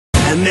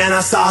And then I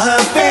saw her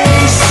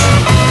face.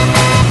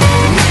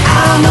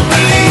 I'm a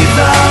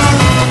believer,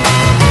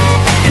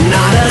 and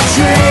not a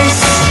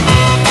trace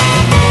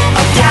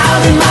of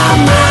doubt in my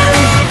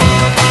mind.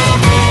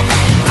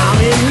 I'm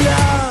in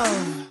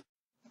love.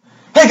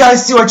 Hey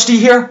guys, COHD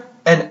here,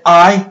 and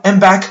I am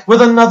back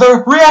with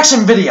another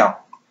reaction video.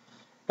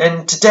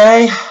 And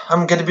today,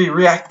 I'm going to be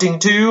reacting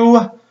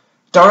to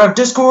Daughter of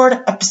Discord,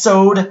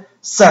 Episode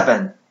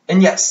 7.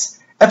 And yes,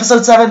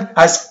 Episode 7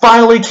 has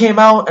finally came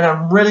out, and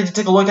I'm ready to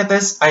take a look at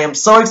this. I am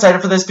so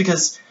excited for this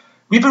because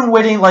we've been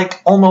waiting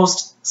like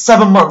almost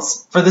 7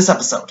 months for this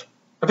episode.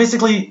 Or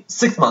basically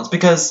 6 months,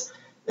 because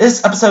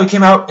this episode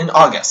came out in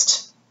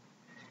August.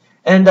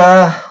 And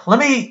let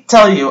me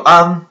tell you,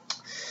 I'm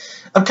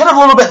kind of a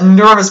little bit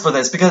nervous for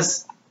this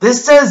because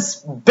this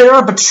says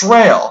bitter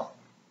betrayal.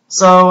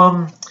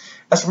 So,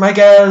 as for my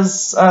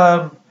guess,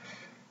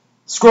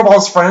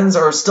 Screwball's friends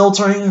are still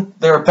turning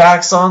their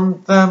backs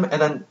on them,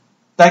 and then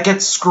that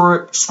gets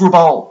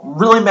Screwball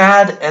really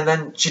mad, and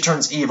then she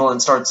turns evil and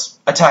starts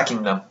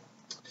attacking them.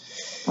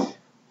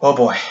 Oh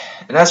boy.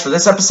 And as for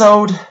this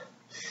episode,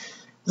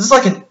 this is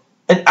like an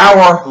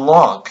hour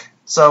long.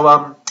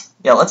 So,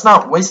 yeah, let's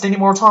not waste any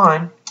more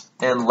time,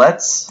 and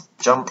let's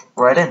jump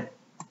right in.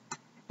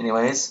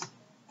 Anyways,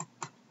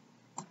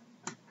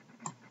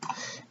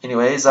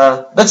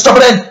 let's jump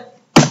it in!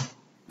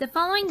 The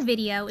following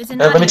video is an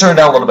let me turn it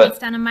down a little bit.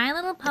 based on a My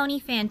Little Pony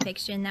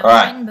fanfiction that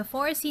was written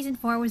before Season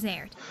 4 was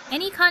aired.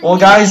 Any content well,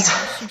 guys,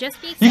 should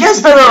just be you guys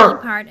better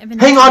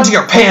hang on to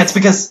your pants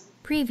because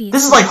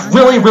this is like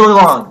really, really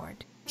long.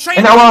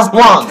 An hour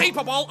long.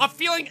 Capable of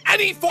feeling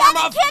any form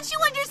of. Can't you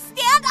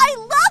understand? I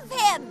love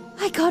him.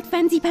 I got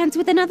fancy pants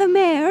with another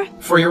mare.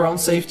 For your own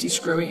safety,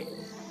 Screwy,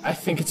 I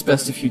think it's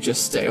best if you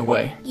just stay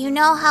away. You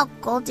know how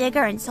Gold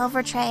Digger and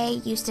Silver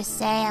Tray used to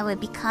say I would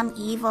become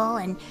evil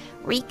and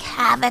wreak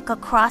havoc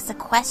across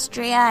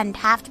Equestria and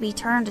have to be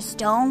turned to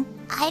stone?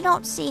 I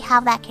don't see how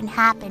that can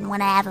happen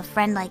when I have a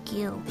friend like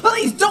you.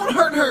 Please don't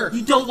hurt her!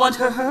 You don't want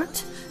her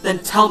hurt? Then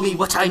tell me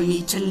what I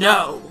need to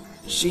know.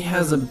 She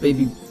has a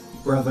baby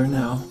brother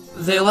now.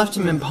 They left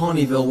him in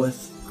Ponyville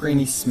with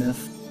Granny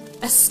Smith.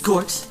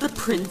 Escort the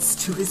prince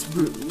to his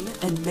room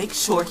and make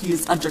sure he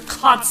is under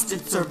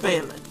constant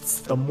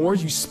surveillance. The more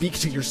you speak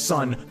to your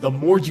son, the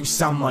more you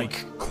sound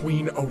like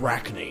Queen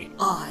Arachne.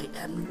 I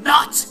am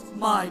not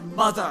my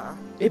mother.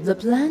 If the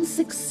plan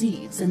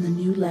succeeds and the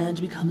new land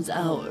becomes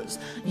ours,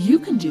 you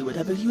can do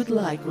whatever you would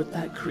like with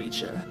that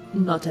creature.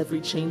 Not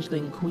every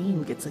changeling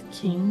queen gets a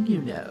king,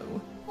 you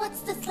know. What's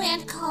this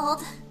land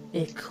called?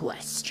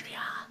 Equestria.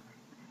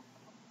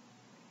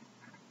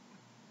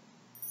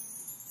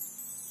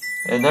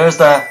 And there's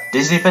the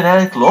Disney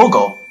Fanatic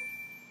logo.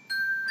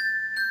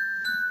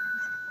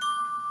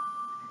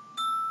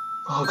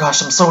 Oh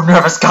gosh, I'm so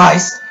nervous,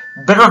 guys.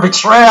 Bitter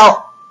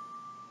betrayal.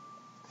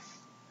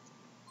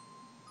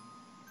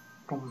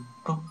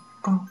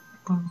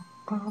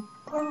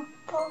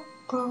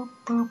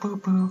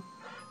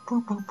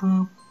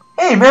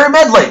 Hey, Mary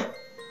Medley.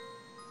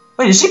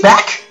 Wait, is she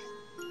back?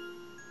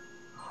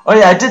 Oh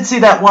yeah, I did see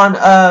that one.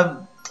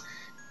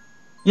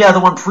 Yeah, the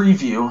one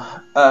preview.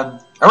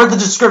 I read the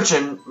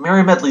description.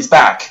 Mary Medley's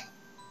back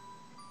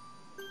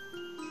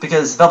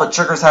because Velvet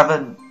Sugar's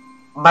having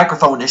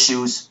microphone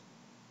issues.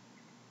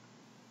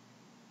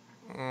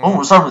 Oh,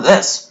 we're starting with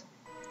this.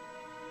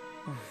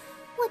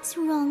 What's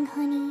wrong,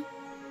 honey?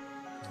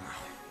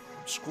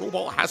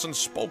 Screwball hasn't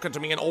spoken to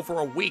me in over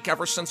a week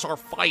ever since our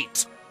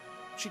fight.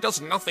 She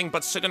does nothing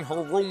but sit in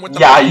her room with the...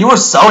 Yeah, you were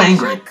so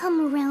angry. She'll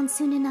come around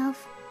soon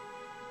enough.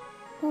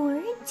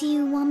 Or do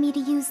you want me to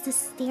use the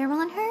stare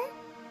on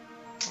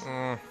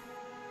her?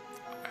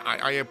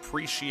 I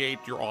appreciate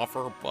your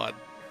offer, but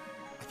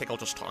I think I'll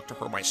just talk to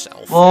her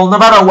myself. Well, no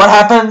matter what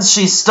happens,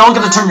 she's still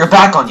gonna turn your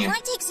back on you. Can I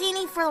take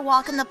Zany for a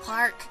walk in the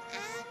park?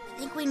 I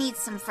think we need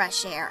some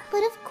fresh air.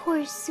 But of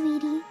course,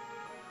 sweetie.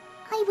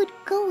 I would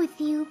go with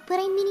you, but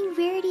I'm meeting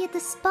Rarity at the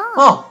spa.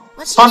 Oh,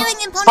 what's she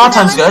doing in spa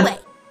time's good. Anyway?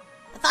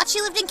 I thought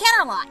she lived in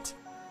Canterlot.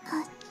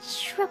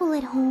 Trouble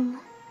at home.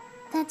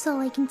 That's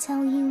all I can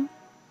tell you.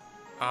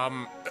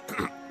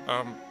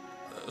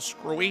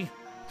 Screwy?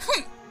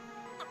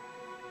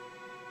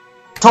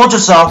 Told you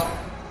so.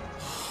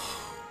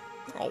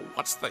 Oh,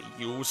 what's the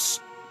use?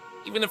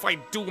 Even if I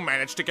do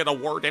manage to get a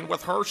word in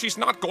with her, she's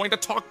not going to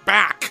talk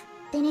back.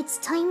 Then it's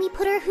time we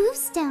put our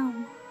hooves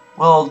down.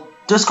 Well,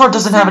 Discord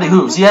doesn't have any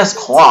hooves. He has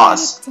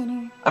claws.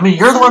 I mean,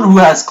 you're the one who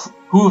has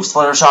hooves,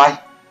 Fluttershy.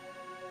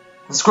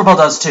 And Screwball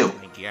does too.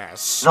 I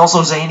guess. And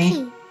also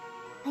Zany. Okay,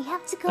 I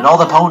have to go. And all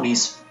the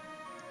ponies.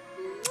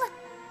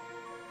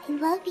 I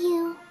love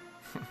you.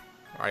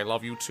 I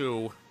love you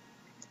too.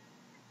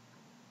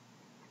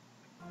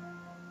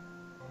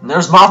 And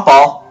there's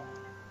Mothball.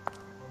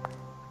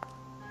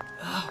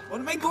 What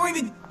am I going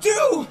to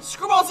do?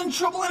 Screwball's in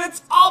trouble and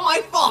it's all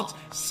my fault.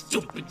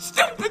 Stupid,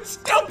 stupid,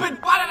 stupid!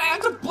 Why did I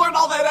have to blurt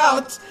all that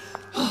out?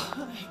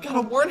 I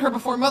gotta warn her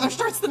before Mother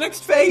starts the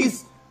next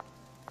phase.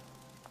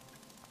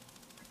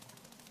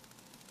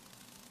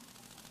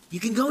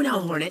 You can go now,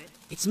 Hornet.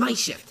 It's my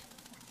shift.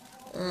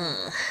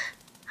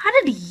 How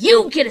did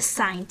you get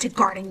assigned to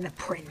guarding the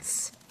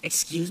prince?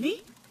 Excuse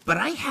me? But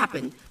I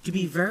happen to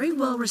be very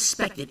well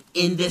respected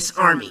in this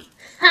army.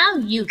 How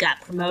you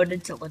got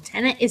promoted to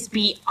lieutenant is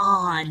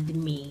beyond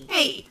me.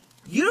 Hey,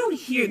 you don't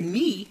hear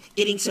me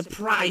getting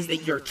surprised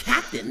that you're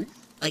captain.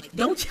 Like,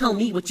 don't tell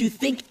me what you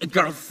think,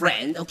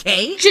 girlfriend,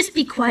 okay? Just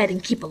be quiet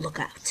and keep a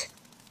lookout.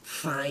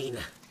 Fine.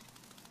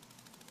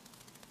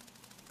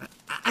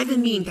 I've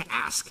been meaning to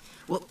ask.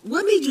 Well,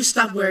 what made you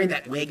stop wearing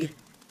that wig?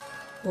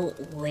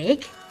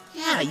 Wig?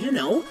 Yeah, you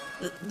know.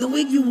 The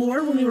wig you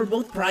wore when we were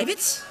both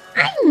privates?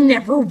 I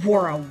never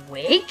wore a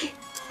wig.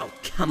 Oh,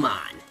 come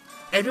on.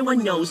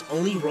 Everyone knows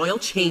only royal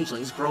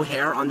changelings grow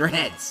hair on their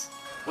heads.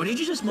 Or did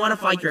you just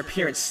modify your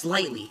appearance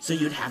slightly so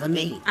you'd have a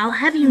mane? I'll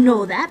have you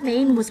know that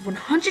mane was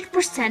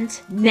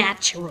 100%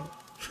 natural.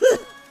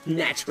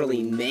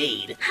 Naturally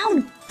made. How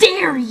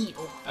dare you?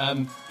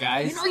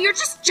 Guys? You know, you're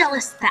just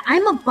jealous that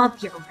I'm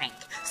above your rank,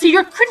 so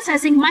you're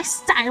criticizing my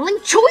styling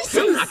choices.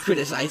 I'm not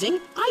criticizing.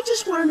 I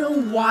just want to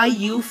know why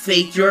you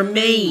faked your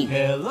mane.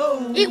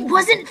 Hello? It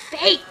wasn't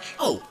fake.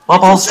 Oh.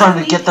 Bubbles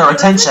trying to get their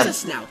attention.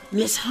 Now,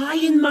 Miss High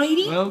and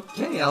Mighty?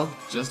 Okay, I'll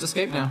just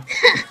escape now.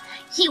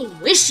 You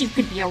wish you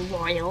could be a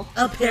royal.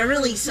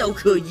 Apparently so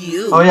could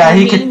you. Oh yeah,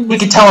 he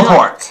could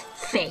teleport.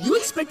 Fake. You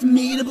expect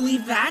me to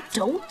believe that?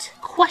 Don't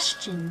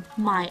question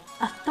my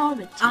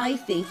authority. I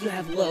think you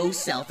have low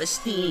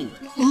self-esteem.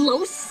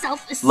 Low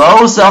self-esteem?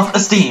 Low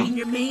self-esteem. In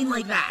your mane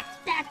like that.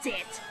 That's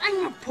it.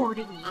 I'm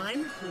reporting you.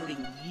 I'm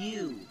reporting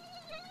you.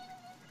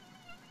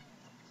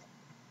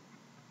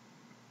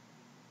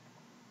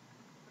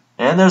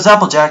 And there's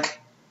Applejack.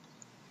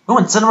 Ooh,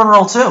 and Cinnamon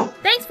Roll too.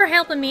 Thanks for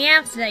helping me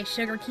out today,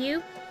 Sugar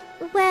Cube.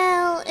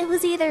 Well, it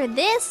was either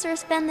this or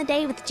spend the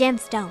day with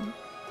Gemstone.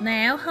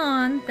 Now,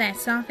 hon,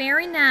 that's not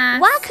very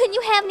nice. Why couldn't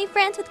you have any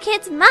friends with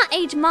kids my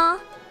age, Ma?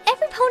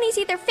 Every pony's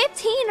either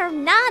 15 or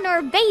 9 or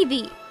a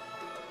baby.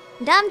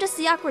 And I'm just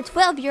the awkward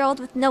 12-year-old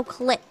with no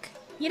click.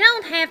 You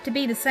don't have to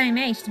be the same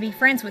age to be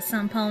friends with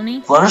some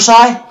pony.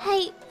 Fluttershy?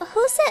 Hey,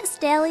 who's that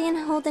stallion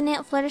holding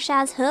Aunt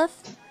Fluttershy's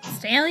hoof?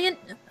 Stallion?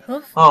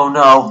 Hoof? Oh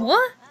no.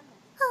 What?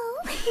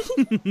 Oh.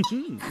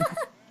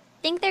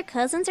 Think they're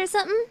cousins or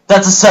something?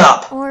 That's a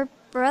setup. Or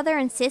brother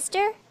and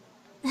sister?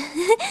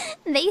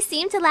 They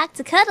seem to like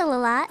to cuddle a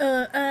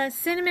lot.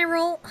 Cinnamon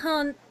Roll,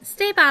 hon,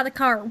 stay by the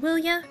car, will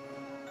ya?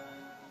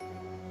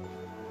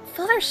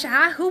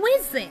 Fluttershy, who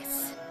is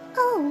this?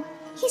 Oh,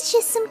 he's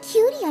just some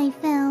cutie I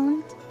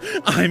found.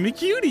 I'm a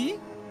cutie.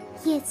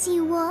 Yes,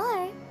 you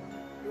are.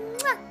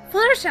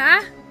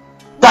 Fluttershy?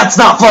 That's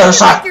not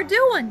Fluttershy! What you're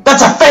doing?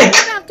 That's a fake!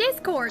 What about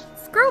Discord,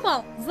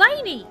 Screwball,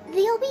 Zany?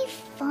 They'll be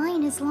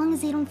fine as long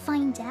as they don't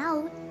find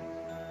out.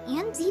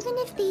 And even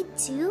if they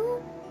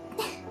do,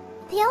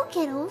 they'll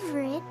get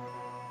over it.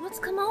 What's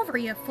come over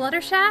you,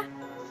 Fluttershy?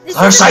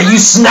 Fluttershy, you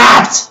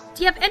snapped!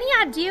 Do you have any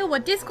idea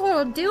what Discord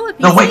will do if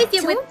he No, wait.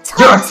 sees you with... Don't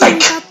talk to me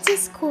about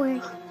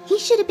Discord. He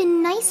should have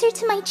been nicer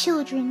to my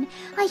children.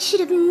 I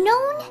should have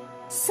known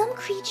some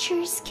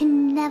creatures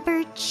can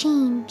never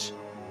change.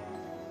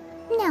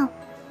 Now,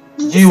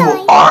 you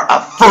are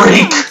a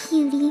freak! Come on,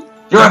 cutie.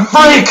 You're a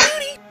freak!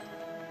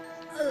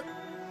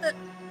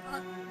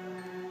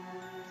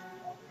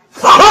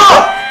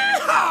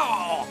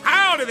 Oh,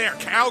 howdy there,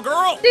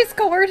 cowgirl!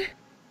 Discord!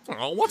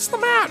 Oh, what's the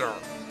matter?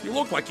 You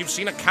look like you've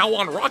seen a cow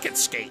on rocket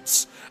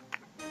skates.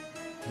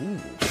 Ooh,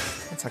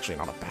 that's actually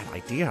not a bad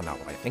idea now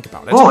that I think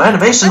about it. Ooh,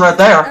 animation right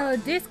there.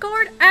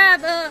 Discord,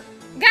 I've,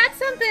 got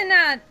something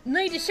I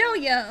need to show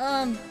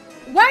you.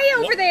 Way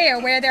over there,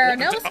 where there are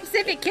no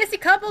specific kissy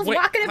couples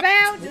walking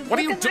about,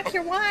 looking like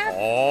your wife.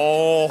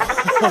 Oh,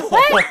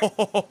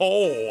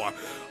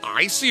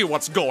 I see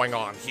what's going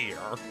on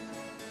here.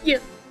 You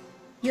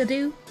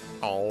do?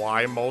 Oh,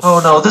 I most Oh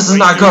no, this is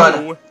not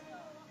good.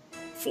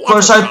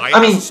 Fluttershy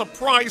I mean, has a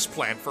surprise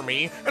plan for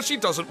me, and she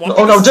doesn't want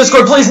oh me no, to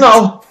Discord, see please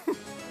no!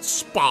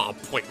 Spa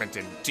appointment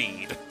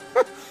indeed.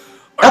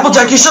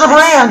 Applejack, you should have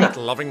ran! What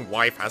loving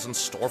wife has in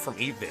store for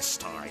me this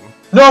time?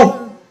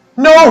 No!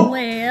 No!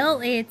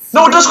 Well, it's...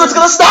 No, Discord's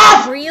gonna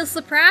stop! Real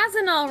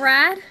surprising,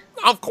 alright.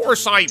 Of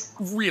course, I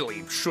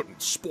really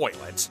shouldn't spoil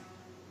it.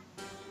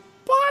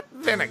 But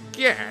then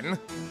again,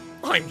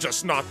 I'm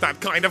just not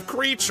that kind of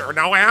creature,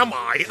 now am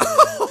I?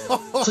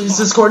 Please,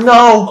 Discord,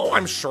 no! Oh,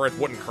 I'm sure it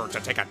wouldn't hurt to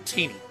take a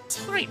teeny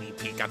tiny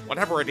peek at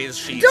whatever it is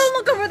she's... Don't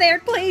look over there,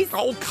 please!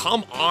 Oh,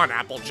 come on,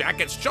 Applejack,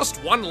 it's just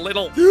one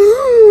little...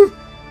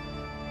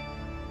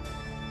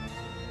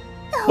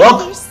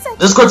 Well,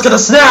 Discord's gonna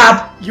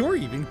snap! You're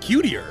even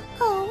cutier.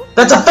 Oh,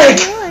 that's a fake!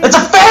 It's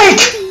a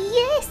fake!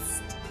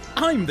 Yes!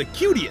 I'm the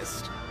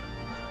cutest.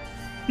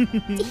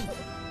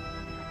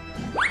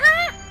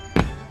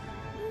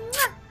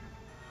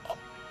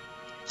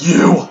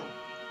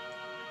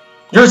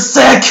 You're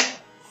sick!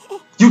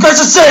 You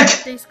guys are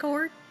sick!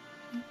 Discord,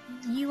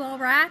 you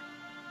alright?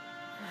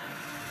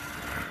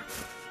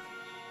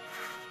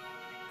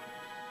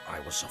 I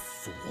was a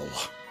fool.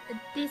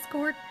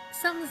 Discord,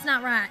 something's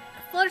not right.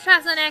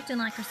 Fluttershy's not acting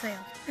like herself.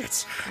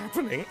 It's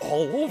happening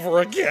all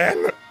over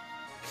again.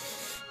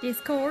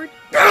 Discord?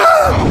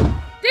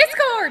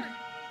 Discord!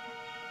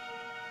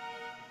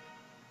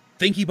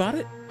 Think he bought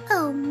it?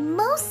 Oh,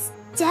 most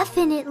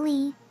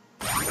definitely.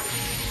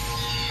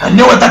 I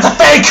knew it! That's a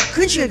fake!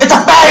 It's a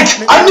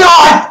fake! I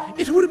knew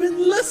it! It would have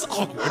been less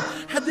awkward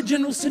had the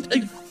general sent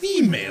a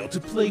female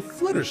to play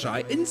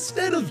Fluttershy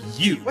instead of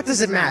you. What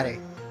does it matter?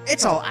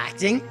 It's all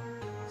acting.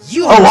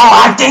 You all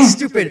acting?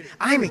 Stupid,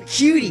 I'm a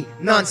cutie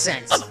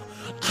nonsense.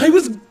 I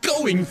was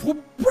going for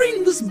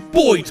brainless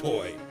boy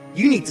toy.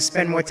 You need to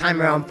spend more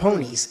time around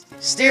ponies.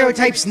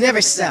 Stereotypes never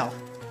sell.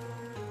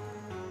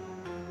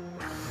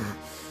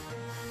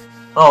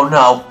 Oh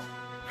no.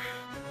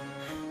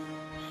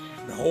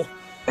 No.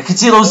 I can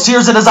see those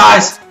tears in his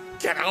eyes!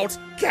 Get out!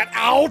 Get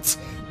out!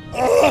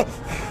 Ugh.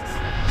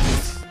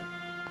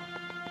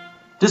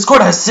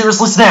 Discord has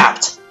seriously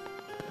snapped!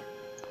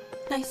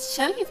 Nice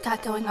show you've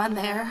got going on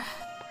there.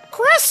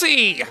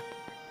 Chrissy!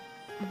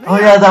 Oh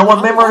yeah, that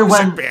one memory How's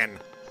it when... been?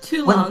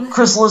 Too long. When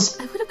Chrysalis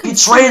I would've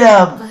betrayed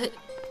him! But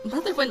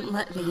Mother wouldn't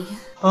let me.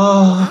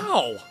 Oh.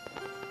 Wow.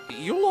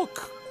 You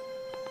look...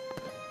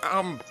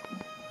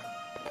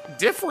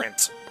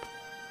 different.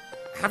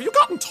 Have you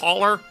gotten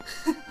taller?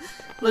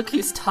 Look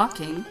who's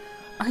talking.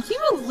 Are you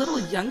a little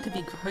young to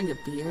be growing a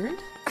beard?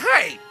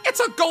 Hey, it's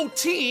a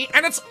goatee,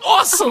 and it's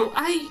awesome! Oh,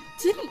 I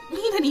didn't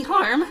mean any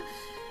harm.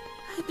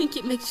 I think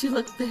it makes you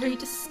look very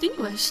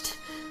distinguished.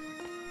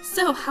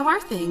 So, how are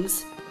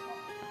things?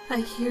 I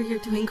hear you're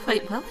doing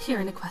quite well here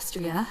in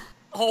Equestria.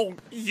 Oh,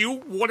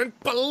 you wouldn't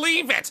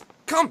believe it!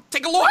 Come,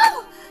 take a look!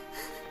 Oh!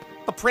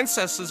 The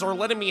princesses are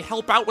letting me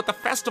help out with the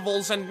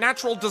festivals and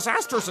natural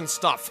disasters and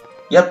stuff.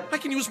 Yep. I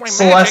can use my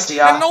Celestia.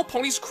 magic, and no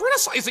pony's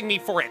criticizing me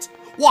for it.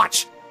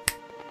 Watch!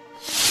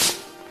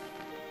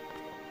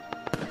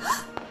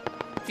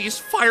 These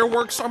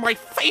fireworks are my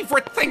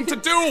favorite thing to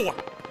do!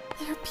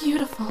 They're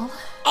beautiful.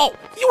 Oh,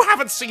 you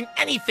haven't seen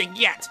anything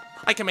yet!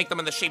 I can make them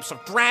in the shapes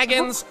of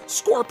dragons,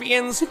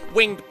 scorpions,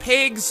 winged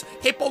pigs,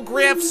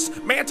 hippogriffs,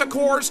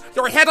 manticores,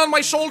 your head on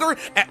my shoulder.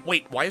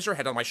 Wait, why is your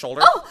head on my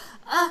shoulder? Oh,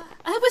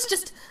 I was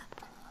just,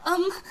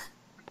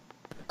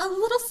 a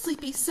little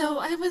sleepy, so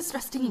I was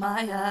resting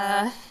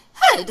my,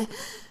 head.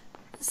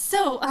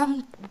 So,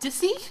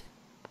 Dissy,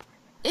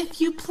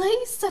 if you play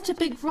such a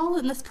big role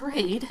in this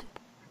parade,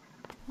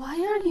 why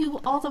are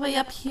you all the way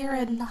up here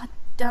and not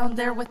down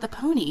there with the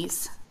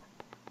ponies?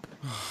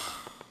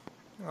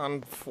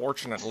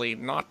 Unfortunately,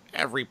 not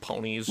every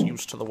pony is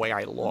used to the way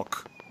I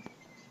look.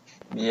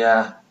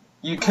 Yeah,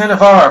 you kind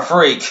of are a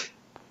freak.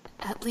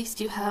 At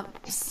least you have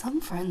some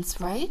friends,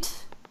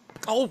 right?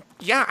 Oh,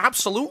 yeah,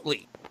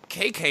 absolutely.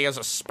 KK is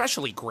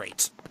especially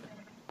great.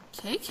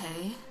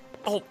 KK?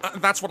 Oh,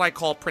 that's what I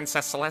call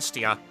Princess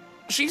Celestia.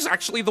 She's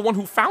actually the one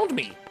who found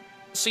me.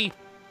 See,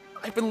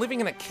 I've been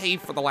living in a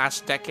cave for the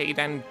last decade,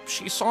 and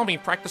she saw me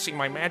practicing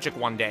my magic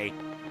one day.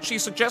 She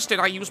suggested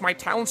I use my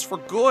talents for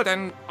good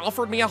and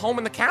offered me a home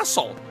in the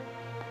castle.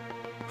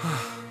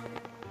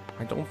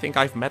 I don't think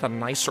I've met a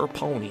nicer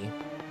pony.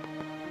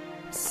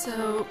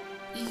 So,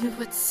 you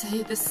would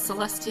say this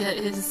Celestia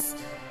is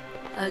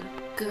a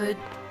good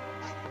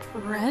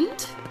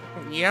friend?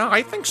 Yeah,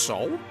 I think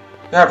so.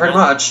 Yeah, pretty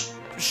much.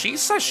 She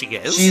says she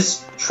is.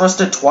 She's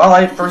trusted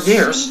Twilight for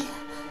years.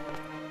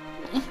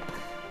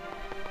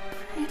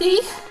 Pretty?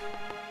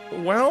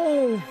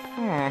 Well,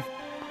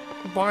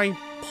 by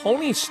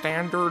pony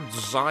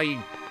standards, I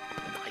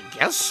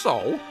guess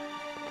so.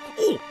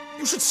 Oh,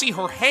 you should see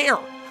her hair.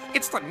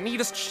 It's the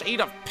neatest shade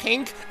of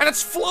pink, and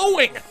it's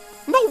flowing.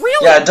 No,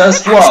 really. Yeah, it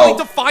does flow. It actually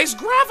defies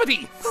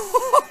gravity.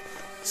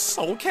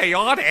 So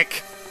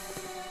chaotic.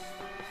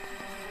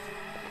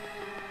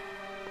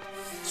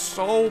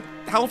 So,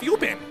 how have you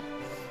been?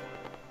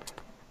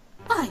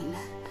 Fine.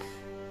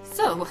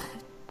 So,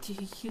 do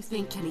you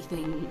think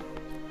anything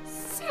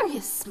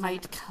serious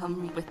might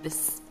come with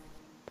this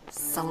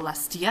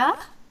Celestia?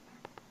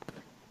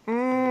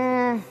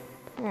 I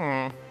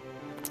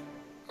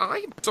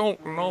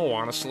don't know,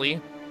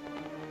 honestly.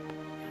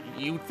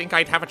 You think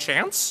I'd have a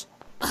chance?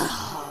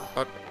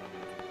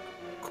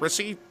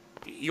 Chrissy,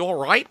 you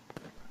alright?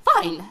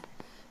 Fine.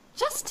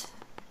 Just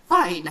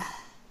fine.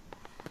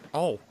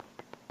 Oh.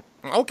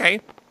 Okay.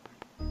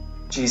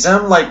 Jeez,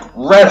 I'm like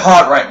red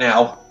hot right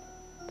now.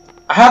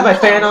 I have my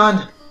fan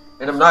on,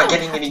 and I'm not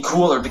getting any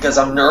cooler because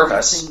I'm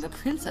nervous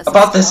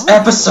about this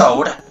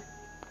episode.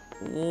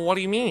 What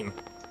do you mean?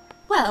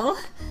 Well,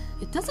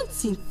 it doesn't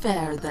seem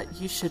fair that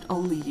you should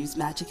only use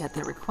magic at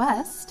their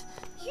request.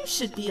 You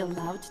should be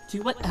allowed to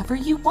do whatever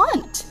you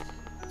want.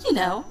 You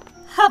know,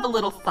 have a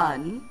little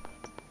fun.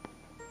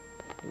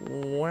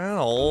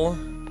 Well,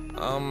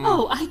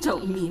 Oh, I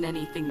don't mean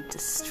anything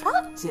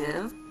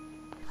destructive.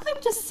 I'm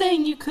just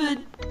saying you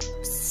could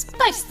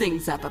spice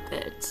things up a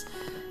bit.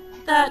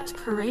 That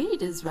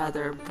parade is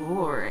rather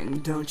boring,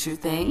 don't you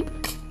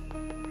think?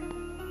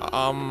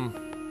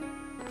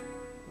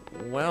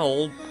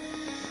 Well,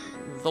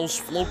 those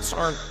floats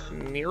aren't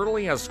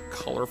nearly as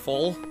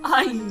colorful.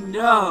 I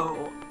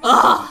know!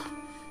 Ugh!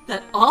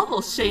 That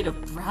awful shade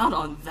of brown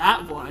on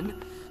that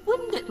one.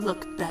 Wouldn't it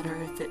look better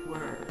if it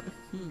were...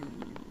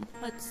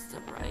 what's the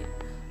right...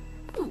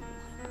 Ooh,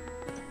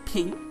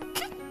 pink?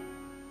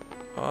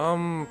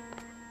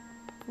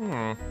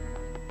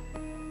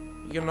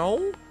 You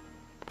know,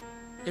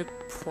 it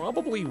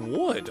probably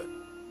would.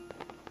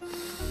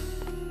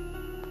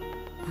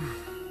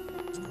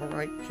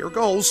 Alright, here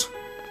goes.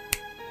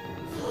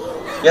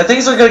 Yeah,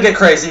 things are gonna get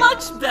crazy.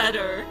 Much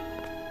better.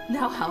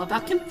 Now how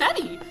about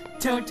confetti?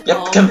 Don't Yep,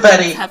 all confetti.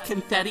 parades have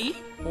confetti?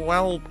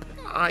 Well,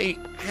 I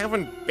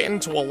haven't been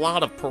to a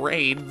lot of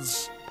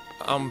parades.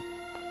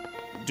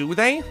 Do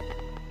they?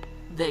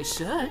 They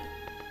should.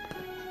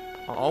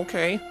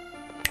 Okay.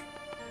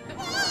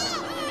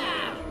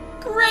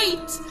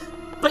 Great!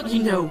 But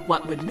you know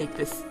what would make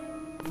this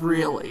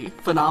really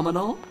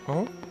phenomenal?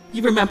 Huh?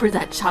 You remember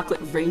that chocolate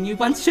rain you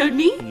once showed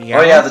me? Yeah.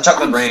 Oh yeah, the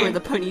chocolate I'm rain. sure the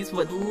ponies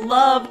would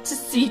love to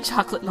see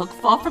chocolate milk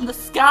fall from the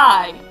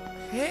sky.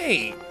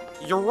 Hey,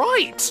 you're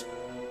right.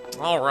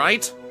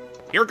 Alright,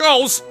 here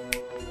goes.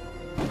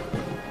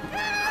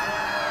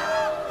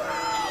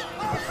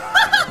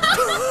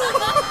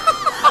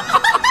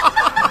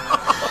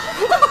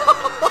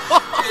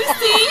 You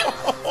see?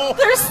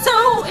 They're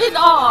so in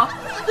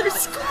awe. They're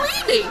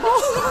screaming.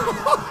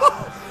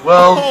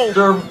 Well,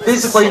 they're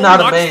basically so not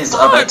much amazed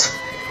fun. of it.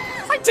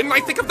 Why didn't I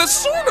think of this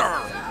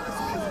sooner?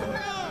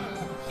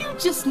 You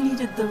just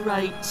needed the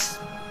right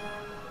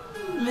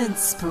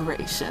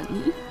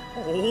inspiration.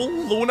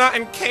 Oh, Luna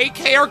and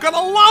KK are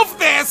gonna love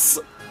this!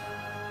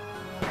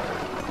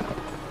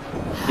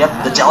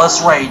 Yep, the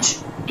jealous rage.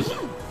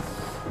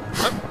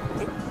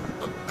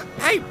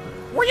 Hey,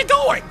 where you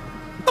going?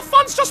 The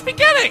fun's just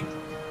beginning!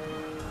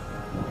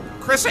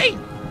 Chrissy?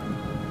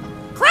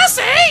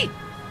 Chrissy!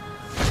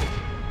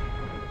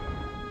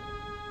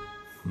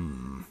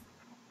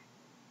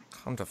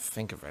 Come to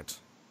think of it,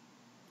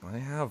 I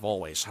have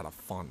always had a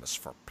fondness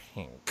for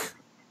pink.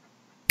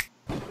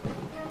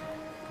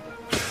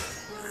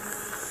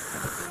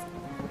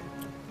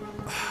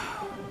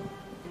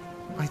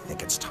 I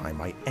think it's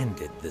time I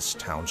ended this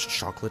town's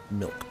chocolate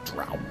milk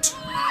drought.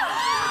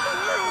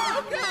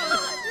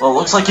 Well,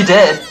 looks like you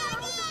did.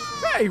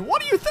 Hey,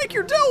 what do you think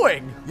you're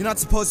doing? You're not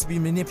supposed to be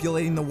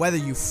manipulating the weather,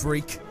 you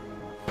freak.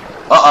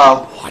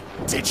 Uh-oh. What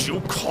did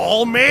you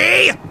call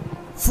me?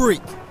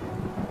 Freak.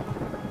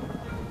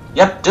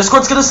 Yep,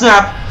 Discord's gonna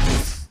snap.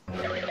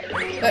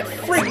 That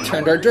freak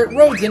turned our dirt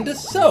roads into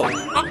soap.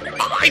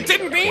 I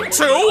didn't mean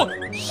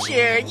to!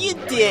 Sure, you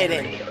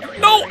didn't.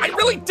 No, I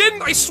really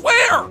didn't, I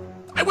swear!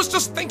 I was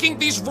just thinking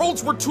these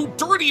roads were too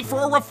dirty for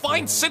a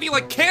refined city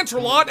like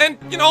Canterlot, and,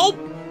 you know,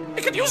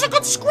 it could use a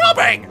good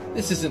scrubbing!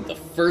 This isn't the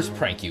first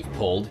prank you've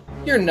pulled.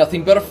 You're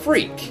nothing but a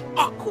freak.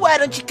 Why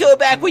don't you go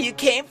back where you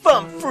came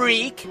from,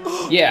 freak?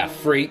 Yeah,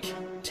 freak.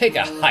 Take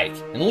a hike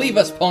and leave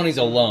us ponies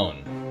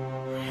alone.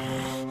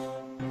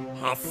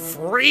 A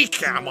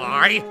freak, am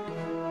I?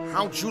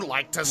 How'd you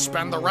like to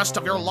spend the rest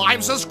of your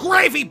lives as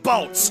gravy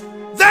boats?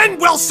 Then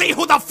we'll see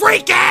who the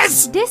freak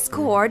is!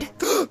 Discord.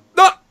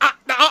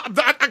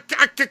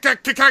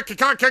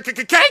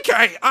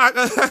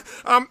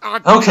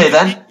 KK! Okay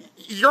then.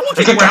 You're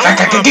looking well.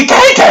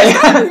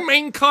 KK!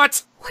 Main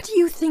cut. What do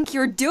you think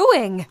you're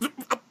doing?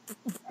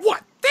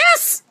 What?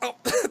 This?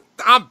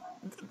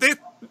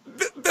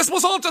 This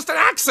was all just an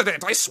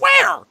accident, I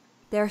swear!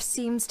 There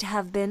seems to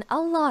have been a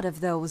lot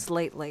of those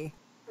lately.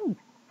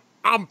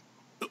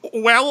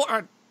 Well,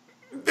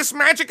 this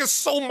magic is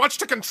so much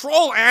to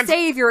control and—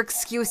 Save your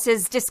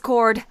excuses,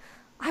 Discord.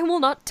 I will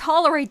not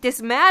tolerate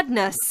this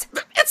madness.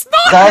 It's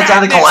not That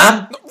identical,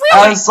 Anne?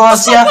 Really?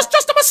 Celestia? It was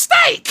just a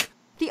mistake!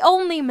 The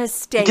only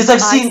mistake Because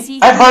I've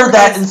heard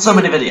that in so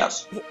many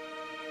videos.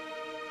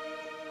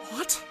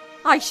 What?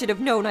 I should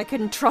have known I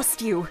couldn't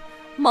trust you.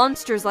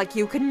 Monsters like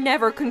you can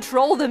never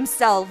control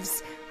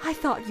themselves. I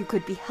thought you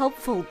could be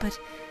helpful, but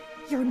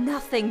you're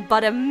nothing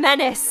but a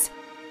menace.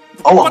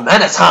 Oh, a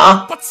menace,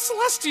 huh? But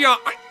Celestia,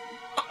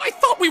 I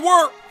thought we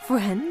were—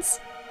 Friends?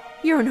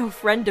 You're no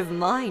friend of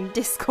mine,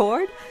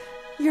 Discord.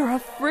 You're a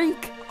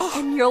freak,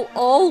 and you'll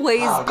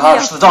always Oh be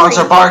gosh, a the dogs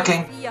freak. are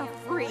barking. Be a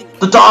freak.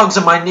 The dogs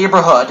in my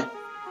neighborhood.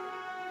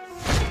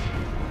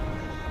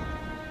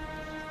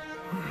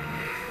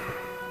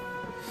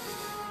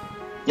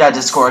 Yeah,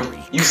 Discord,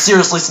 you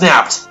seriously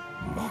snapped.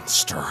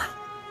 Monster.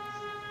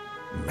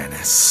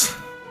 Menace.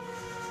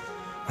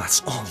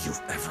 That's all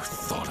you've ever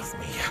thought of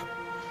me.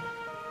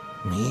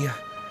 Me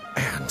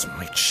and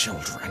my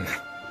children.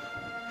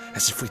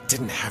 As if we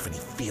didn't have any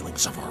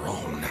feelings of our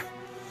own.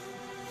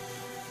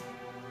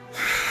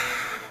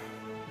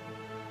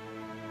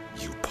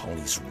 You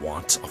ponies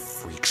want a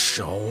freak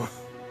show?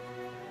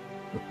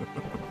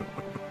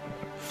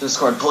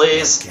 Discord,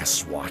 please.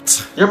 Guess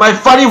what? You're my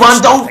funny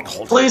one.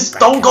 Please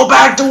don't go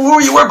back to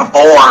who you were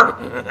before.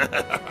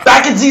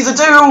 Back in season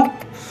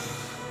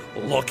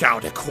 2. Look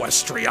out,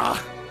 Equestria.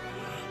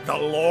 The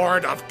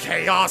Lord of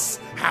Chaos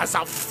has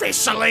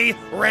officially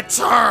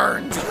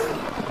returned.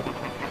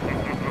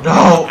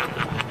 No.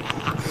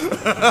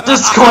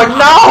 Discord,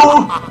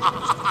 no.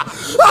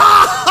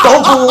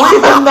 Don't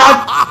believe in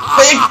that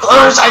fake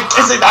Fluttershy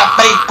kissing that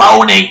fake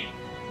pony.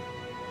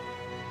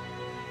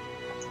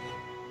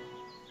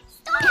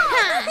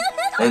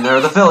 And there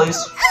are the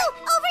fillies.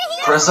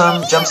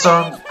 Prism,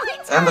 Gemstone,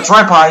 and the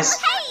Tripies.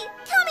 Hey,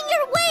 coming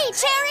your way,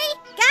 Cherry!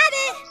 Got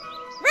it!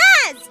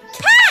 Raz!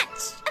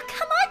 Catch! Oh,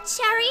 come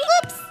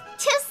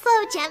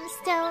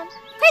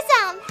Gemstone.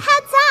 Prism,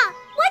 heads up.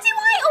 Why do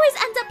I always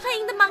end up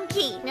playing the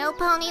monkey? No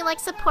pony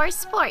likes a poor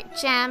sport,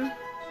 Gem.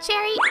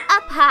 Cherry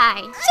up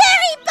high.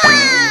 Cherry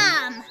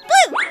bomb!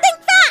 Blue, think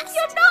fast!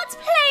 You're not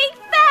playing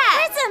fair!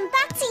 Prism,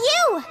 back to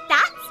you!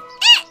 That's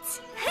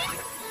it!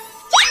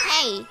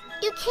 Hey,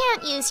 you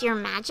can't use your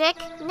magic.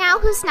 Now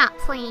who's not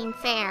playing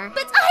fair?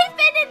 But I've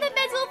been in the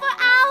middle for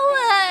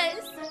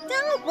hours!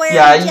 Don't worry,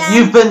 Yeah,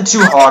 you've been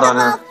too hard on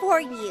her. For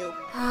you.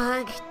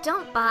 Ugh,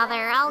 don't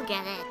bother, I'll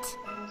get it.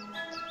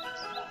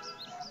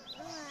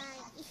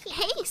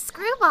 Hey,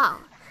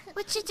 Screwball,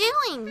 what you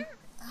doing?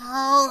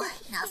 Oh,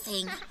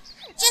 nothing.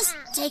 Just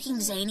taking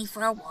Zany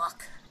for a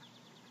walk.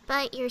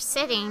 But you're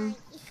sitting.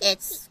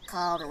 It's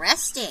called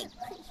resting,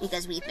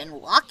 because we've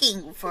been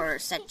walking for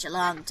such a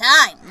long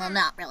time. Well,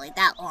 not really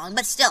that long,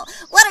 but still.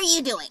 What are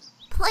you doing?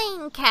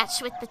 Playing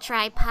catch with the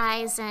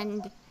Tri-Pies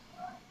and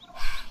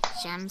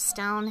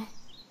Gemstone.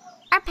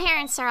 Our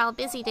parents are all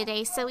busy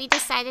today, so we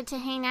decided to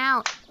hang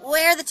out.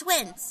 Where are the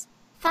twins?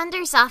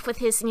 Thunder's off with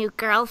his new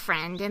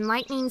girlfriend, and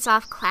Lightning's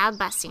off cloud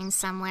busting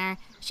somewhere.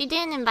 She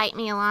didn't invite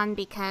me along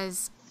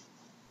because,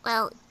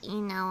 well,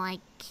 you know, I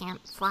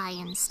can't fly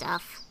and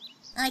stuff.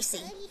 I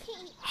see.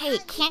 Hey,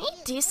 can't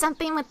you do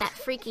something with that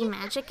freaky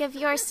magic of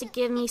yours to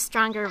give me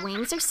stronger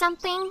wings or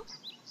something?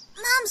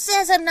 Mom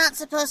says I'm not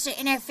supposed to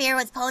interfere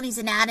with Pony's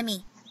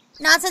anatomy.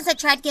 Not since I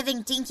tried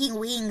giving Dinky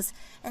wings,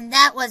 and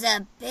that was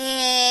a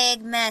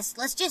big mess.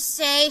 Let's just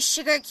say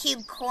Sugar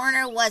Cube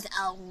Corner was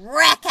a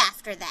wreck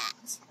after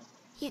that.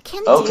 You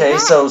can Okay, do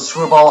that. so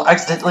Screwball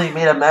accidentally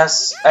made a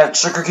mess at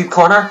Sugar Cube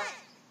Corner?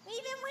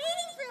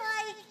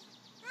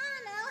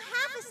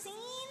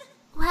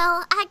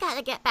 Well, I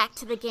gotta get back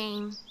to the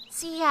game.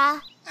 See ya.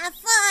 Have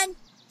fun.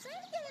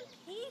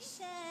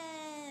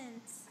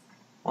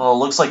 Well,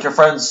 looks like your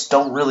friends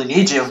don't really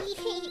need you.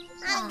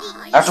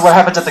 After what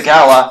happened at the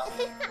gala.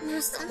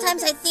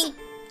 Sometimes I think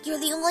you're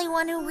the only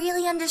one who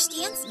really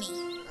understands me.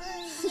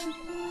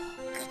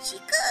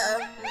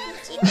 Good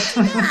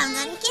I'm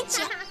gonna get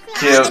you.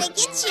 Cute. I'm gonna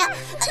get you.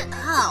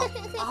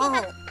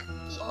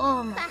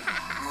 Oh my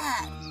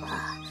head.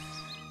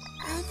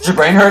 Is your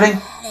brain hurting?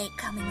 Headache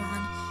coming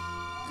on.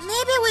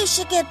 Maybe we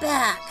should get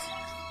back.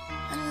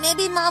 And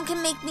maybe Mom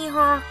can make me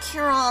her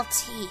cure-all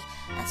tea.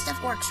 That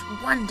stuff works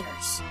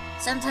wonders.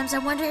 Sometimes I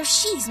wonder if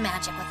she's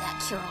magic with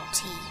that cure-all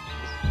tea.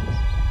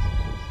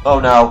 Oh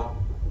no.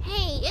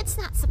 Hey, it's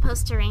not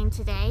supposed to rain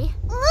today.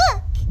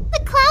 Look! The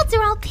clouds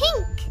are all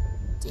pink!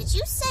 Did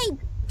you say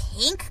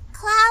pink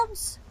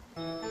clouds?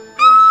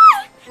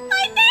 Ah!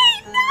 My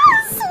name!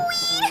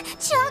 Sweet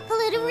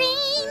chocolate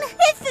rain!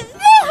 It's a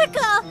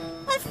miracle!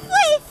 A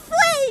flay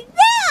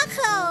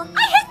miracle!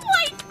 I hit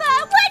white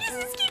bar! Why does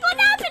this keep on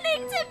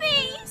happening to me?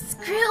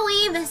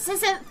 Screwy, this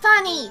isn't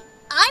funny.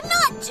 I'm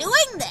not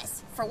doing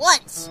this, for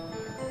once.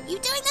 You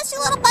doing this, you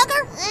little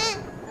bugger?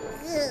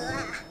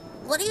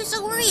 What are you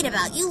so worried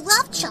about? You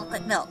love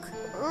chocolate milk.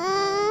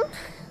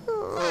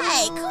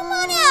 Hey, come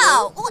on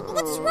out.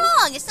 What's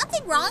wrong? Is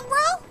something wrong,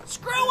 bro?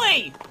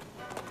 Screwy!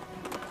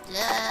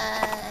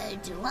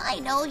 Do I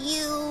know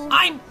you?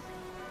 I'm...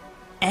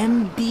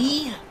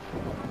 MB?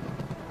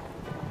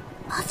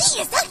 Muffy,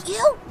 is that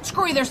you?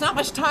 Screwy, there's not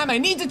much time. I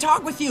need to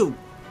talk with you.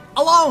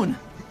 Alone.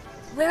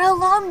 We're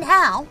alone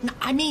now.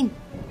 I mean,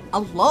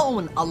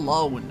 alone.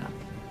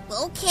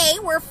 Okay,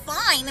 we're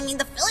fine. I mean,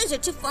 the Phillies are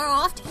too far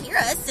off to hear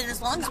us, and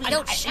as long as we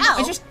don't shout...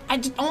 I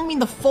just don't mean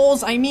the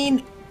foals. I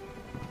mean...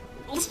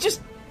 Let's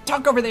just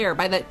talk over there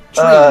by that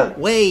tree.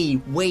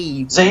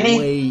 Zany?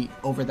 Way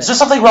over there. Is there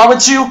something wrong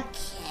with you?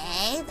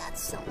 Okay,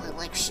 that's a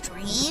little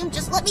extreme.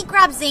 Just let me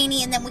grab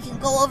Zany and then we can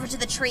go over to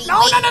the tree.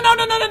 No!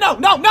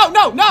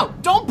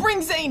 Don't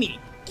bring Zany!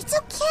 It's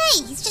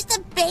okay. He's just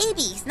a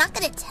baby. He's not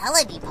gonna tell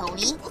any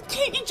pony. Well,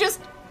 can't you just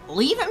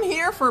leave him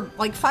here for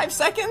like 5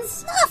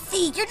 seconds?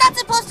 Muffy, you're not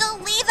supposed to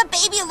leave a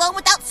baby alone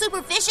without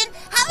supervision.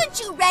 Haven't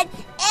you read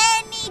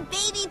any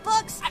baby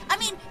books? I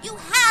mean, you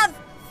have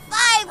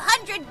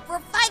 500 or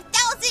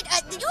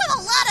 5,000. You have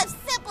a lot of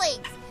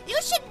siblings. You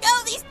should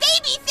know these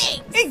baby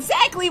things.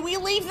 Exactly. We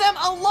leave them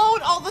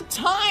alone all the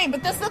time,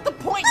 but that's not the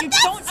point. But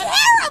that's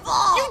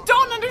terrible. You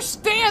don't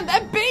understand.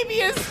 That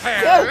baby is.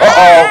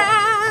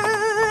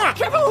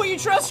 Careful who you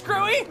trust,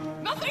 Screwy.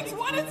 Nothing's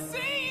what it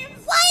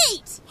seems.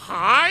 Wait.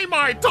 Hi,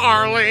 my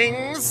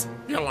darlings.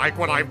 You like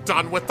what I've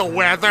done with the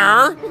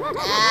weather?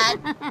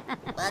 Dad,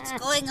 what's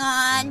going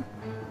on?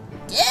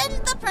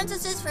 Didn't the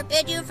princesses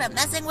forbid you from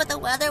messing with the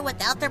weather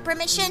without their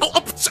permission?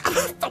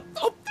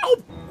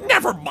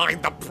 Never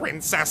mind the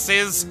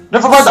princesses.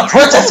 Never mind the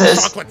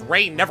princesses. Chocolate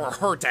rain never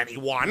hurt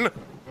anyone.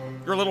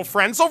 Your little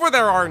friends over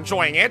there are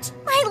enjoying it.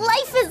 My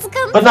life is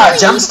complete. But not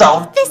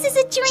Gemstone. This is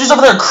a dream. She's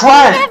over there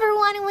crying. I never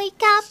want to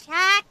wake up.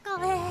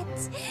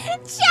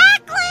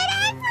 Chocolate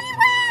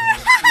everywhere.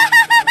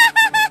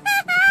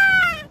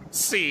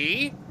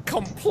 See?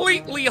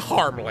 Completely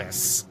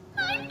harmless.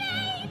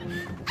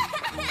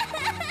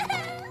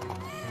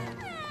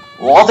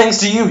 Well, all thanks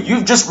to you.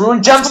 You've just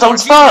ruined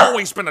Gemstone's You've fur.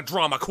 always been a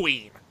drama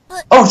queen.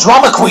 But oh,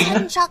 drama it's a queen.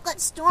 sudden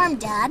chocolate storm,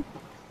 Dad.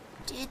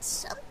 Did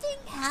something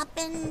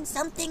happen?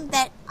 Something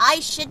that I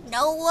should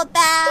know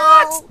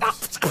about?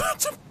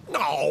 What?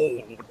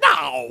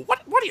 No.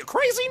 What are you,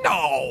 crazy?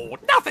 No,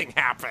 nothing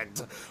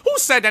happened. Who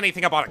said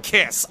anything about a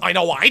kiss? I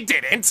know I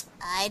didn't.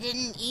 I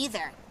didn't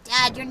either.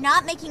 Dad, you're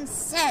not making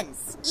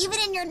sense, even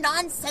in your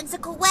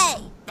nonsensical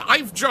way.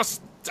 I've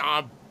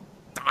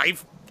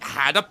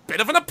had a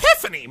bit of an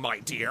epiphany, my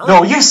dear.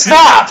 No, you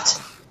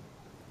snapped!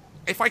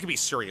 If I could be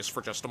serious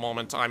for just a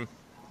moment, I'm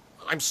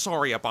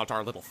sorry about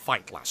our little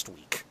fight last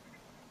week.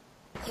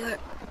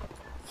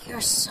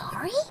 You're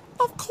sorry?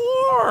 Of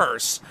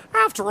course.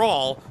 After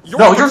all, you're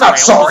not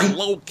sorry.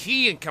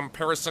 Low-key in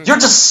comparison. You're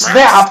to just the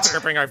snapped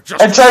I've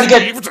just and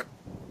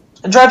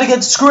tried to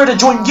get screwed and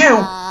join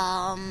you.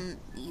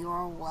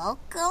 You're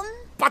welcome.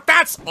 But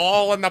that's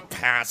all in the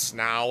past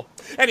now.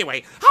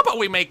 Anyway, how about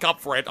we make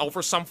up for it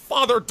over some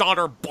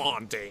father-daughter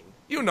bonding?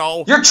 You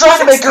know. You're trying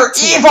to make her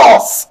evil.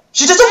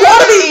 She doesn't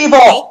want to be evil.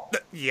 Oh,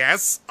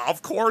 yes,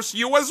 of course,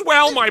 you as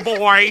well, my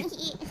boy.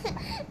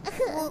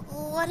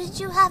 What did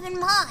you have in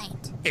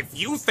mind? If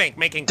you think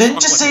making Didn't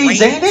you see chocolate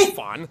rain Zany? is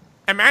fun,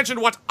 imagine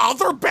what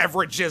other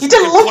beverages He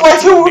didn't look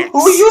like who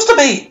he used to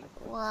be.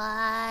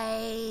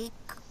 Like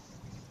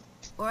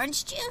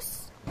orange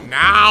juice?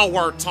 Now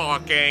we're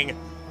talking.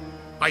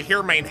 I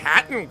hear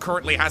Manhattan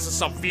currently has a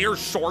severe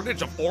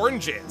shortage of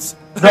oranges.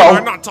 No.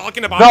 I'm not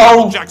talking about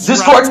Applejack's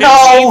Discord, relatives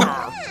no.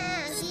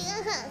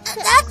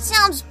 either. That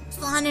sounds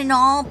fun and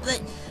all,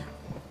 but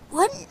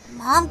wouldn't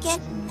Mom get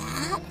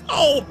mad?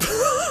 Oh,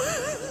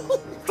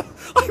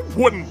 I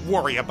wouldn't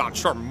worry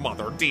about your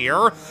mother,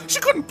 dear. She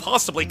couldn't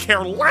possibly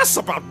care less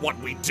about what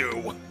we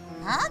do.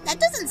 Huh? That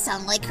doesn't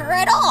sound like her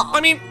at all.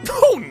 I mean,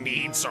 who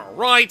needs her,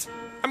 right?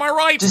 Am I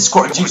right?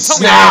 Discord, you Tell me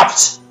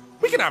snapped.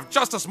 We can have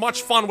just as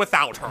much fun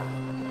without her.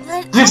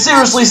 You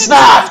seriously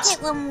snapped!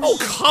 Oh,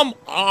 come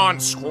on,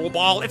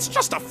 Screwball. It's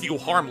just a few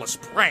harmless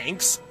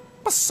pranks.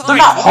 Besides, They're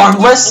not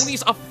harmless.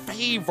 Ponies a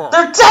favor.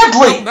 They're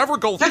deadly. They'll never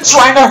go You're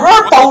trying to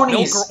hurt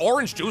ponies. Milk or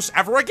orange juice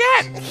ever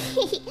again.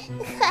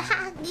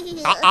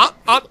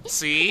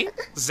 See?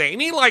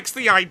 Zany likes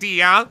the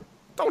idea.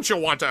 Don't you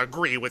want to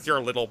agree with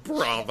your little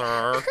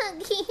brother? I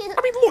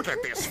mean, look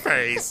at this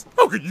face.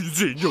 How can you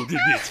say no to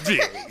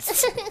this?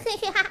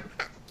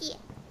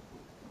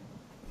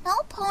 No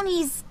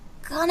pony's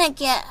gonna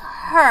get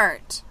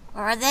hurt,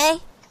 are they?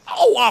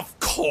 Oh, of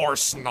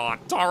course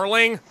not,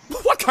 darling.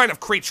 What kind of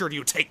creature do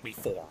you take me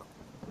for?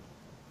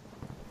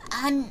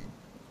 I'm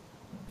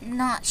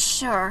not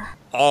sure.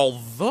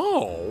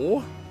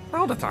 Although,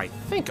 now that I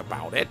think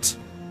about it,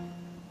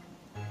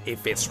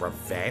 if it's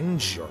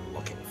revenge you're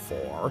looking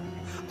for,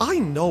 I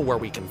know where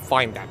we can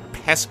find that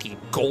pesky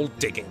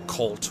gold-digging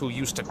colt who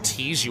used to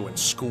tease you in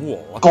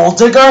school. Gold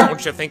digger?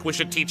 Don't you think we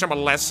should teach him a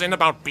lesson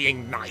about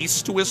being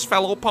nice to his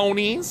fellow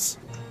ponies?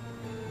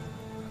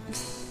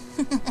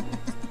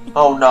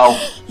 Oh no.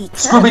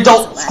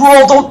 Screwball,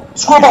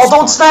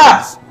 don't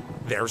snap!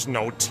 There's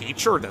no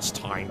teacher this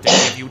time to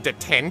give you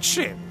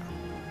detention.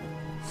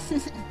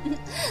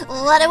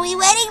 What are we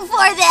waiting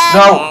for then?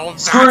 No,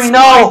 Screwy,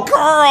 no!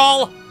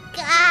 Girl!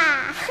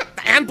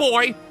 And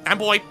boy,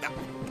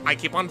 I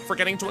keep on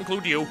forgetting to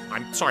include you.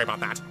 I'm sorry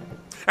about that.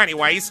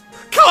 Anyways,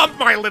 come,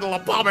 my little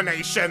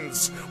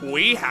abominations!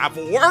 We have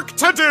work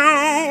to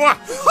do!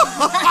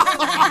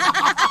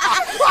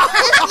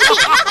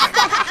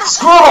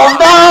 Screwball,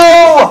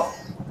 no!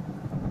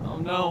 Oh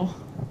no,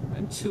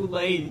 I'm too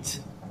late.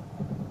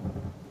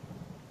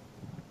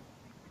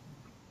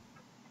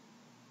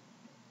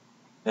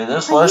 In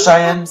this Fluttershy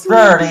and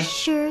Rarity.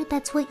 Sure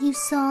that's what you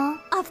saw?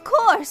 Of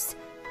course.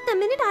 The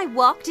minute I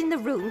walked in the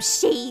room,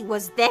 she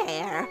was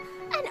there.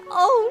 And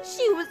oh,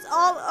 she was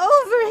all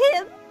over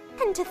him.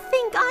 And to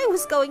think I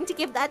was going to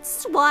give that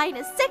swine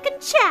a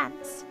second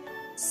chance.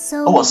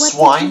 So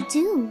what did you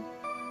do?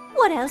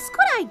 What else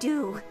could I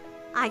do?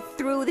 I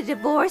threw the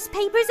divorce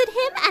papers at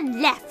him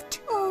and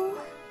left. Oh,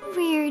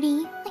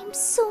 Rarity, I'm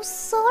so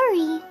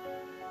sorry.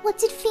 What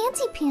did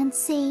Fancy Pants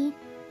say?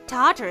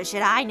 Totter,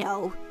 should I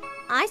know.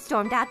 I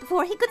stormed out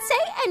before he could say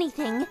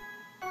anything.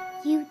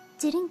 You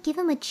didn't give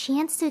him a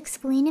chance to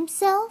explain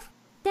himself?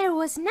 There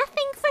was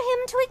nothing for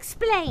him to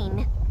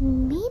explain.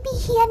 Maybe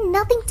he had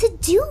nothing to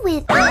do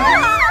with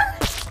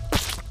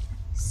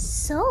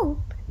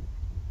soap.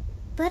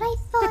 But I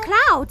thought... The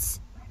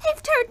clouds!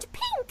 They've turned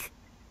pink!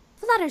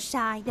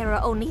 Fluttershy, there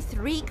are only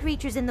 3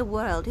 creatures in the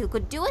world who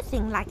could do a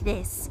thing like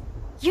this.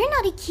 You're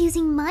not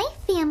accusing my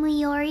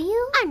family, are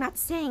you? I'm not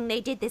saying they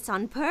did this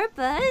on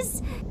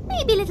purpose.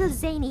 Maybe little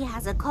Zany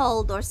has a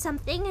cold or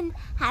something and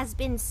has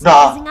been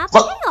sneezing up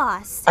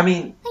chaos. I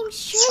mean, I'm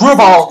sure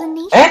Screwball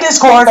and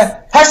Discord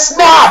has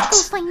snapped!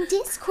 Go find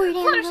Discord,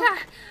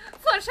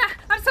 Fluttershy,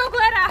 I'm so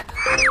glad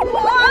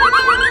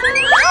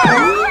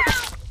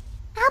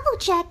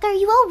Applejack, are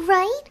you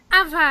alright?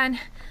 I'm fine.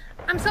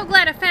 I'm so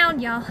glad I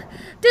found y'all.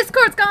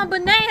 Discord's gone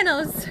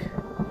bananas.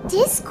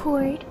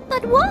 Discord?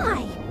 But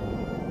why?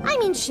 I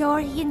mean, sure,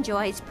 he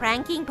enjoys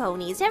pranking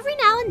ponies every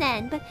now and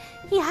then, but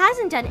he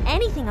hasn't done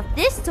anything of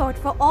this sort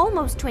for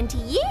almost 20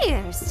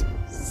 years.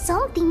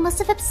 Something must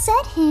have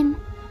upset him.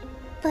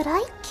 but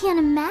I can't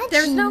imagine.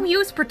 There's no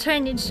use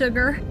pretending,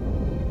 Sugar.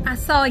 I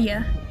saw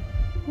you.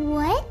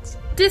 What?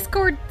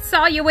 Discord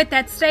saw you with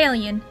that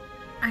stallion.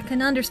 I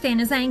can understand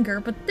his anger,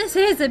 but this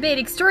is a bit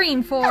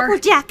extreme for...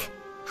 Applejack,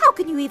 how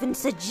can you even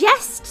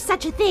suggest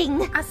such a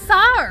thing? I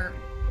saw her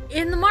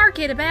in the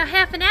market about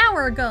half an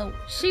hour ago.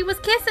 She was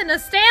kissing a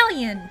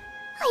stallion.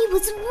 I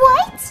was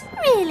what?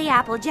 Really,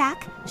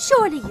 Applejack?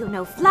 Surely you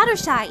know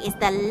Fluttershy is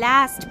the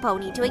last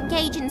pony to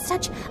engage in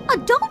such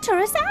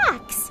adulterous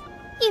acts.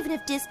 Even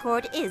if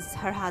Discord is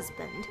her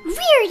husband.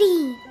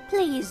 Rarity!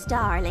 Please,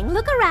 darling,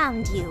 look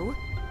around you.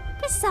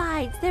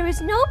 Besides, there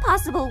is no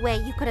possible way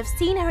you could have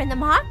seen her in the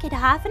market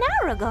half an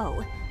hour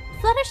ago.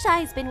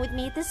 Fluttershy's been with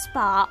me at the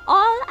spa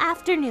all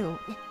afternoon.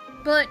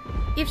 But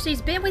if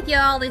she's been with you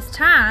all this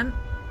time,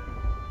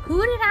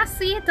 who did I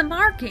see at the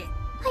market?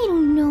 I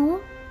don't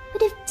know.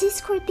 But if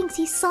Discord thinks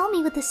he saw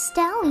me with a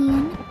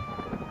stallion,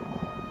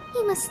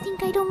 he must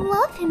think I don't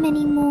love him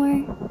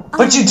anymore.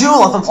 But you do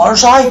love him,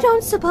 Fluttershy! You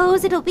don't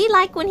suppose it'll be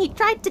like when he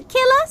tried to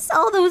kill us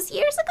all those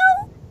years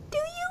ago? Do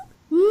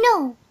you?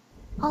 No!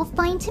 I'll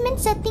find him and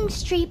set things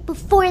straight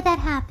before that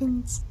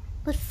happens.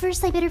 But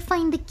first I better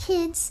find the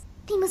kids.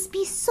 They must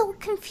be so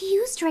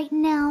confused right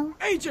now.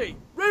 AJ!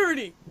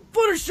 Rarity!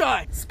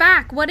 Fluttershy!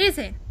 Spike, what is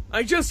it?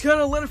 I just got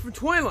a letter from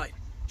Twilight.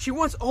 She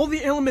wants all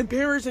the element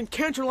bearers in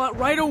Canterlot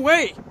right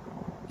away.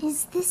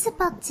 Is this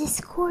about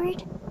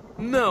Discord?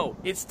 No,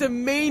 it's the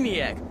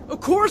Maniac. Of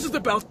course it's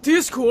about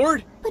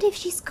Discord. But if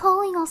she's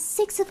calling all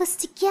 6 of us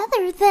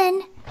together,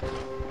 then...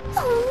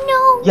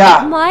 Oh no!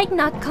 Yeah. It might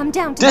not come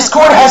down to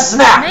Discord that. has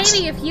snapped!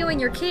 Maybe if you and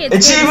your kids...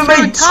 And she get even start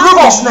made talking.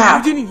 Screwball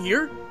snap! You didn't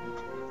hear?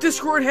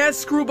 Discord has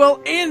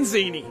Screwball and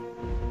Zany.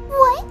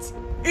 What?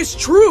 It's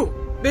true!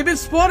 They've been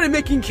spotted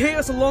making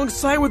chaos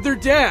alongside with their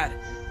dad.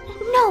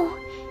 No,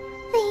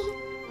 they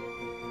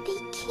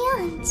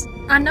can't.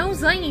 I know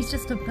Zane's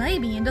just a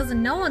baby and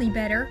doesn't know any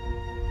better,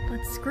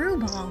 but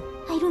Screwball...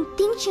 I don't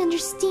think she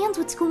understands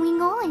what's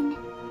going on.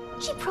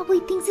 She probably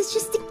thinks it's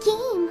just a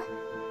game.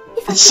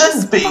 If I could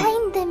just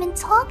find them and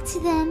talk to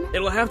them.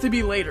 It'll have to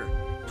be later.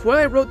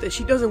 Twilight wrote that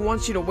she doesn't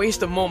want you to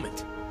waste a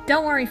moment.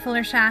 Don't worry,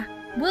 Fluttershy.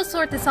 We'll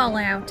sort this all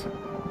out.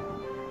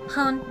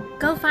 Hun,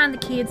 go find the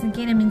kids and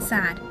get them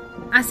inside.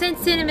 I sent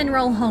Cinnamon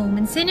Roll home,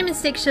 and Cinnamon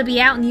Stick should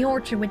be out in the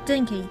orchard with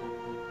Dinky.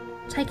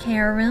 Take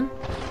care of him.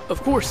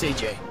 Of course,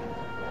 AJ.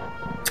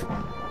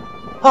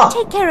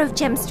 Take care of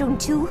Gemstone,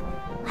 too.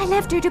 I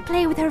left her to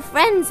play with her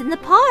friends in the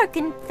park,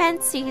 and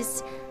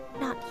Fancy's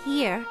not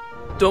here.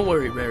 Don't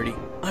worry, Rarity.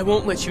 I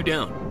won't let you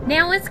down.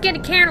 Now let's get to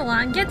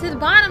Canterlot and get to the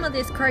bottom of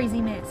this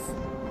crazy mess.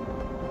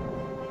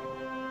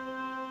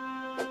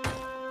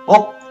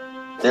 Oh,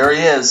 there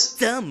he is.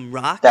 Dumb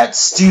rock. That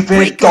stupid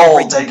Break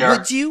gold over, digger.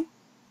 Would you?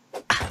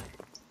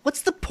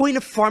 What's the point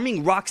of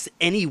farming rocks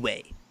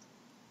anyway?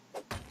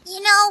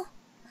 You know,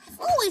 I've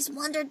always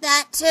wondered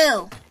that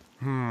too.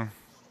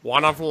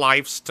 One of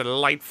life's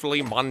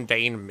delightfully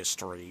mundane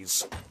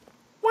mysteries.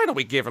 Why don't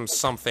we give him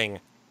something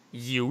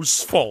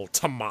useful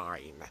to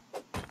mine?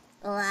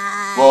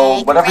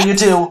 Well, whatever you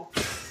do,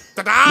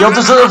 you'll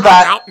deserve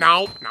that.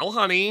 No,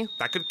 honey.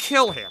 That could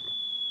kill him.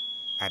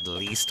 At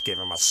least give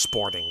him a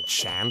sporting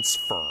chance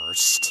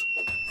first.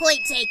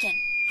 Point taken.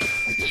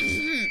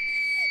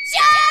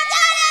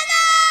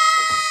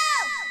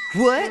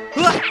 What?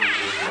 Whoa,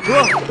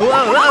 whoa, whoa,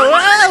 whoa!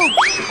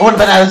 I would have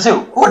been out of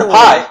two. Or the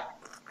pie.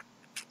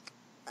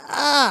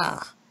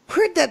 Ah,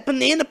 where'd that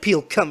banana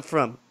peel come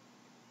from?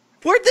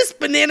 Where'd this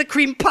banana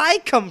cream pie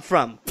come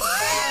from?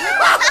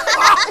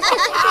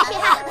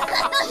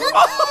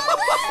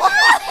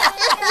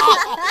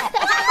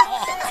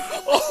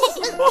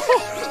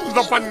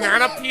 The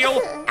banana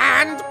peel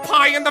and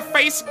pie in the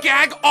face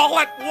gag all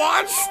at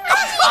once?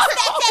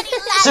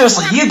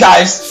 Seriously, you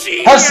guys have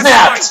Genius,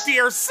 snapped. my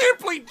dear,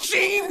 simply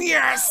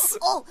genius!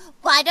 Oh,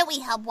 why don't we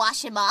help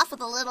wash him off with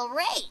a little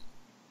rain?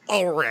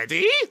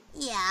 Already?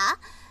 Yeah,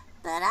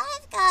 but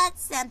I've got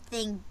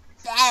something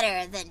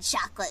better than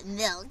chocolate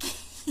milk.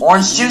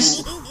 Orange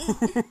juice?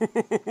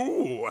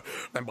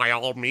 Then by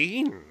all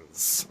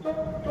means.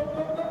 What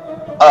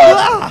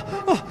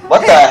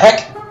the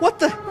heck?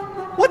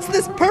 What's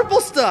this purple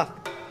stuff?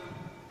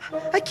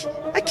 I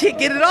can't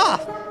get it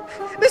off.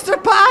 Mr.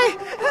 Pie!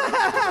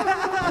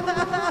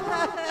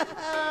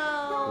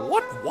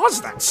 What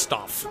was that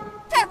stuff?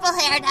 Purple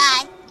hair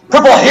dye.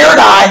 Purple hair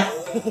dye?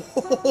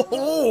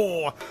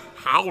 Oh,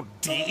 how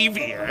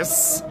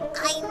devious.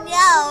 I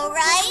know,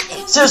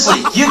 right? Seriously,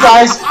 you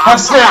guys have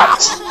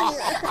snapped.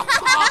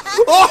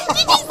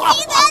 Did you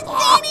see that,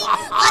 Sandy?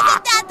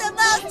 Wasn't that the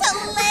most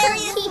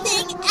hilarious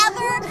thing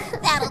ever?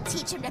 That'll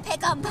teach him to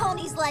pick on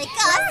ponies like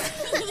us.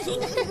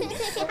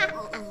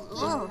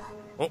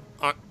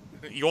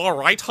 You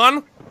alright,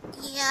 hun?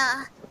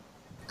 Yeah,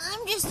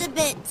 I'm just a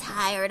bit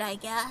tired, I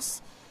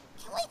guess.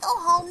 Can we go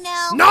home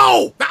now?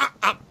 No!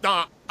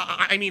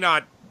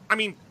 I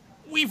mean,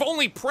 we've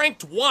only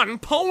pranked one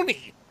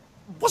pony.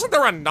 Wasn't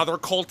there another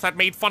cult that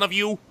made fun of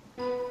you?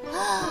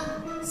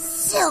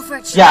 Silver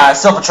Tray. Yeah,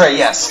 Silver Tray,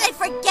 yes. How did I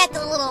forget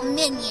the little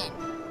minion?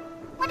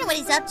 Wonder what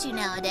he's up to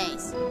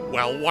nowadays.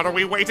 Well, what are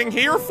we waiting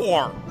here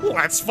for?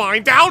 Let's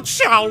find out,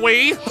 shall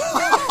we?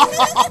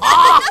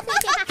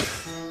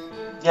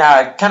 Yeah,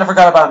 I kind of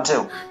forgot about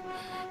him too.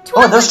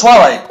 Oh, there's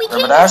Twilight. We came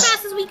Remember as that?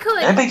 fast as we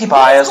could. And Pinkie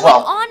Pie as What's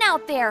well. going on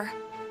out there?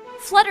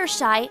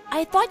 Fluttershy,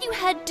 I thought you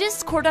had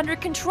Discord under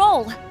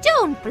control.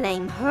 Don't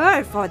blame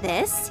her for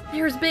this.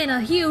 There's been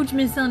a huge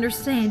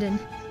misunderstanding.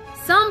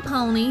 Some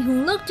pony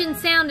who looked and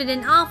sounded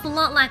an awful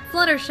lot like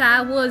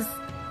Fluttershy was,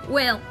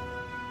 well,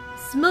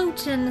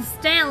 smooching the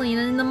stallion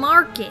in the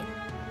market.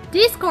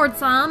 Discord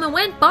saw him and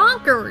went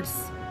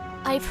bonkers.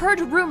 I've heard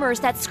rumors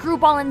that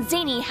Screwball and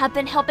Zany have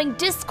been helping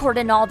Discord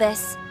in all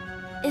this.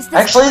 Is this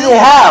Actually, true? they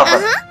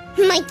have.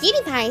 My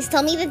cutie pies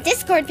told me that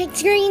Discord picked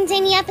Scurry and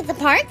Zany up at the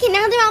park, and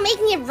now they're all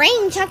making it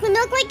rain chocolate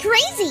milk like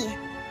crazy.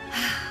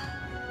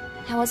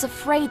 I was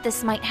afraid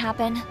this might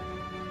happen.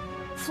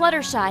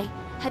 Fluttershy,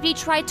 have you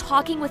tried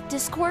talking with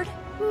Discord?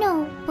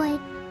 No, but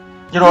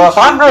You know, if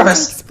I'm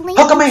nervous,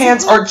 how come my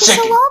hands are this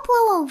shaking? will all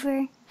blow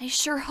over. I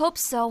sure hope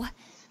so.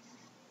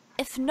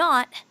 If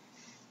not,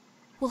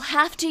 we'll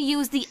have to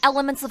use the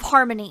elements of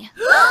harmony.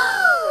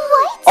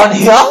 What? On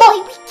him?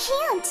 Wait, we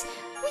can't.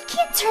 We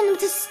can't turn them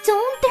to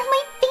stone. They're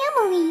my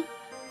family.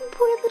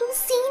 Poor little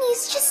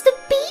Zanie's just a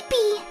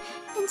baby.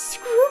 And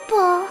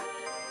Screwball.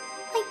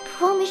 I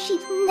promise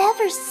she'd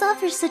never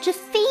suffer such a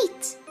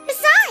fate.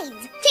 Besides,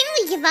 didn't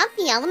we give up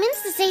the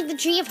elements to save the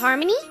Tree of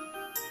Harmony?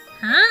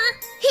 Huh?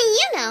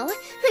 You know,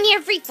 when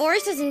your free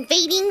forest was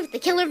invading with the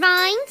killer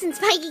vines and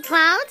spiky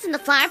clouds and the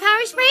flower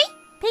power spray?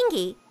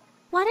 Pinkie,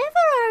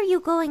 whatever are you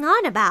going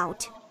on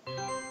about?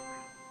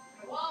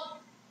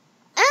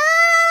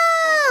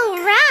 Oh,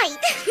 right.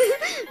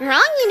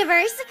 Wrong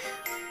universe.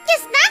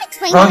 Guess that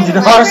explains Wrong why the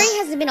universe? library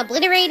hasn't been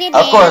obliterated.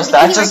 Of course, and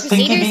that's the just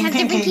Pinkie Pinkie Crusaders being have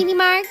different Pinkie. cutie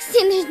marks,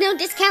 and there's no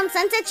discount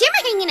Sunset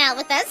Shimmer hanging out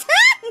with us.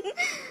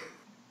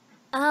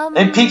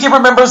 And Pinkie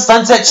remembers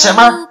Sunset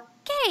Shimmer?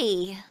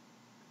 Okay.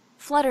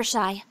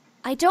 Fluttershy,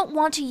 I don't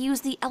want to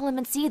use the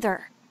elements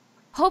either.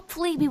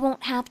 Hopefully we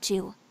won't have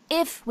to,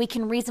 if we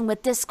can reason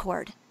with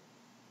Discord.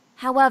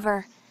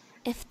 However,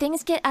 if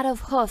things get out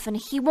of Hoof and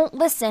he won't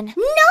listen,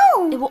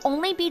 no! It will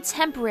only be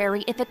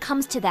temporary if it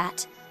comes to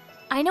that.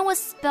 I know a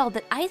spell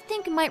that I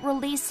think might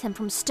release him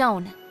from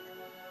stone.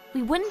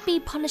 We wouldn't be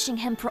punishing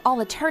him for all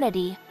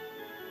eternity.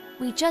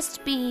 We'd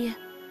just be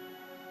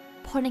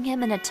putting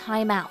him in a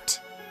timeout.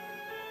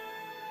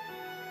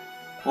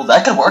 Well,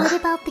 that could work. What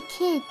about the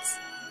kids?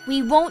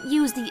 We won't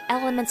use the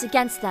elements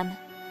against them.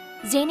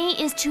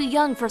 Zany is too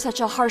young for such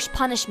a harsh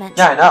punishment.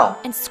 Yeah, I know.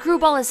 And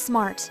Screwball is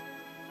smart.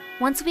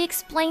 Once we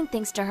explain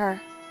things to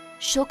her,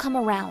 she'll come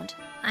around.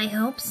 I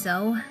hope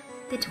so.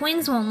 The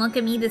twins won't look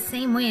at me the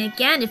same way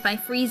again if I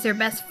freeze their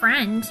best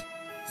friend.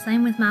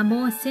 Same with my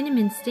boy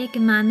Cinnamon Stick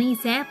and my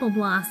niece Apple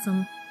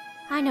Blossom.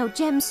 I know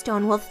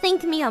Gemstone will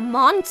think me a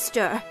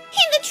monster. And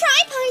the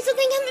Tri-Pies will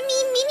think I'm a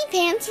mean mini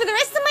pants for the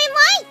rest of my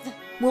life.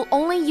 We'll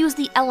only use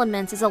the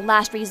elements as a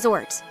last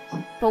resort,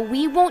 but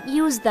we won't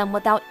use them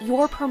without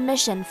your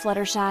permission,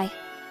 Fluttershy.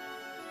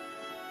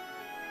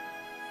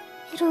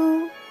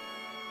 It'll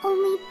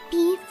only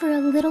be for a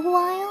little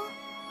while?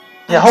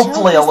 Yeah, Until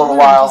hopefully a he's little learned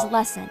while. his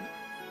lesson.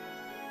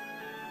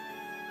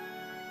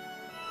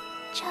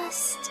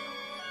 Just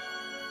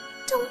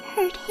don't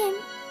hurt him.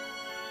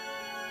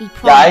 We Yeah,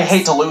 I promise.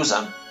 hate to lose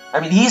him. I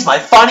mean, he's my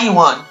funny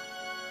one.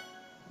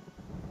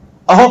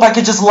 I hope I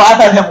could just laugh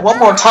at him one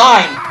more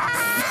time.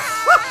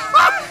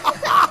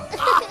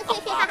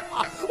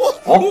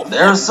 Oh,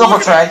 there's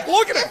Silvertray.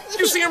 Look at him!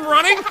 You see him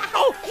running?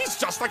 Oh, he's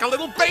just like a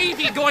little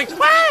baby going.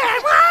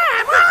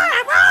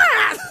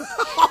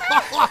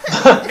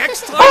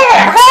 Next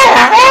time,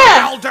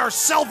 Elder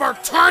Silver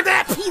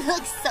Turnip. He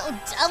looks so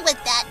dumb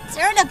with that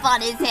turnip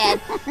on his head.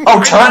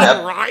 Oh,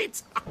 turnip.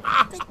 Right?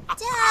 But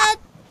Dad,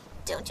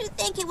 don't you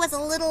think it was a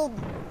little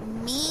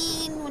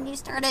mean when you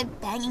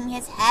started banging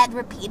his head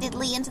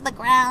repeatedly into the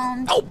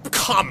ground? Oh,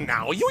 come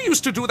now. You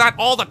used to do that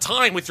all the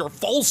time with your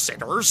full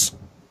sitters.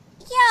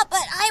 Yeah,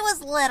 but I was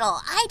little.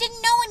 I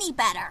didn't know any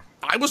better.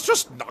 I was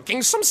just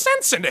knocking some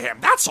sense into him,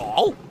 that's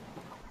all.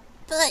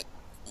 But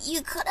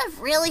you could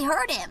have really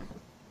hurt him.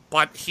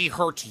 But he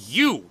hurt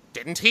you,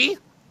 didn't he?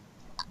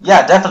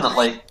 Yeah,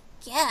 definitely.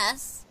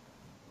 Yes.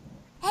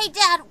 Hey,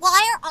 Dad,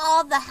 why are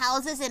all the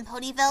houses in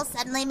Ponyville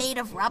suddenly made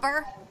of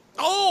rubber?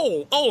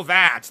 Oh,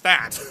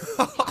 that.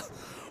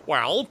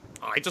 Well,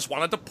 I just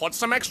wanted to put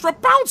some extra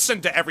bounce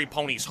into every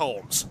pony's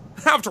homes.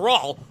 After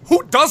all,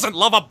 who doesn't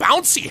love a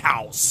bouncy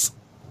house?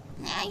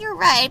 Yeah, you're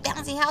right.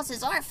 Bouncy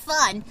houses are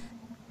fun.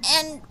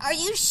 And are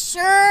you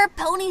sure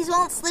ponies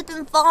won't slip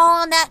and fall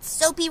on that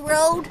soapy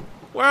road?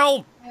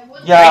 Well,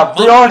 Yeah,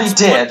 we already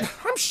did.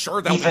 I'm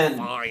sure they'll Even be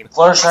fine.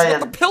 Fluttershy That's what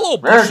and the pillow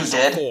Rarity bushes are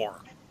did.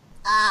 for.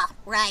 Ah,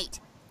 right.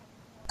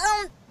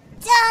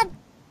 Dad,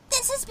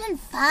 this has been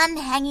fun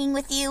hanging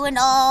with you and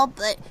all,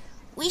 but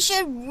we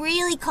should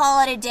really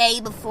call it a day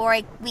before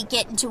we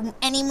get into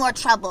any more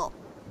trouble.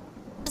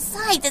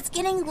 Besides, it's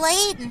getting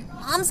late and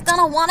Mom's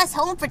gonna want us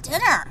home for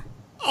dinner.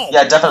 Oh,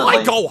 Yeah, definitely.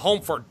 I go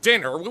home for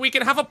dinner. We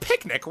can have a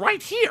picnic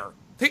right here.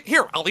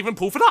 Here, I'll even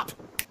poof it up.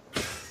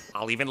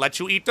 I'll even let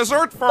you eat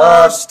dessert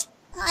first.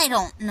 I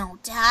don't know,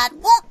 Dad.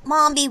 Won't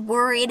Mom be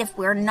worried if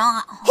we're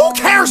not home?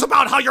 Who cares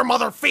about how your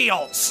mother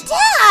feels?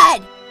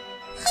 Dad!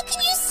 How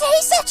can you say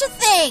such a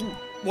thing?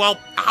 Well,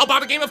 how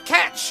about a game of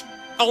catch?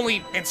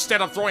 Only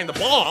instead of throwing the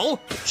ball...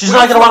 She's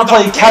not gonna want to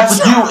play catch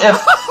with you if...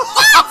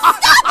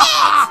 Stop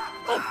it!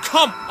 Oh,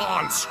 come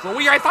on,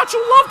 Screwy. I thought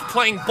you loved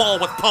playing ball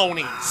with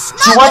ponies.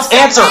 She wants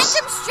answers.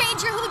 Random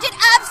stranger who did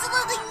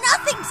absolutely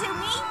nothing to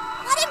me.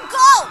 Let him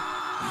go.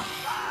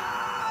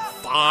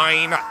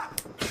 Fine.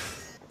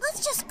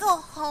 Let's just go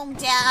home,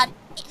 Dad.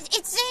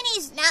 It's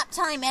Zany's nap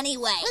time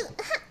anyway.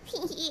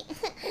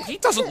 He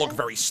doesn't look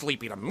very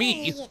sleepy to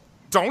me.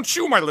 Don't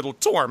you, my little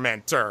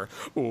tormentor?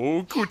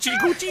 Oh, coochie,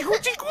 coochie,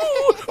 coochie,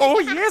 coo. Oh,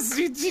 yes,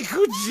 coochie,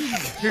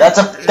 coochie.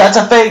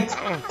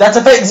 That's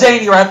a fake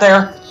Zany right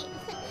there.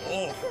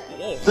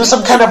 There's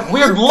some kind of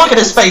weird look at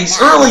his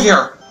face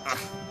earlier.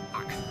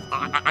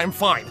 I'm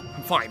fine.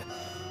 I'm fine.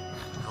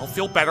 I'll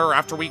feel better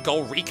after we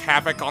go wreak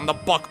havoc on the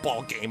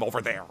buckball game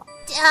over there.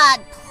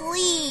 Dad,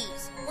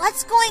 please.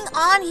 What's going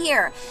on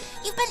here?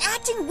 You've been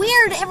acting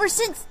weird ever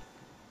since...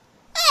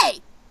 Hey!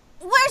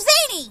 Where's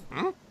Zany?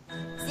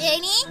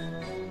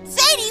 Zany?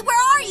 Zany,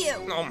 where are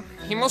you?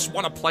 He must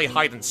want to play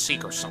hide and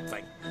seek or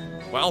something.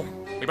 Well,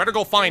 we better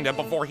go find him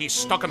before he's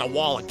stuck in the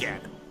wall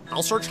again.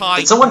 I'll search high.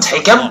 Did someone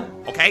take him?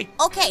 Okay?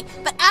 Okay,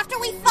 but after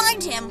we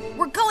find him,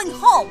 we're going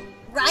home,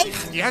 right?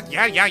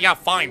 Yeah,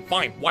 fine,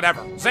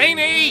 whatever.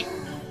 Zany!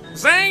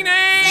 Zany!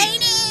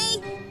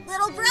 Zany!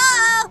 Little bro!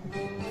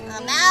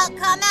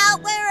 Come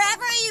out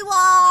wherever you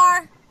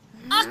are!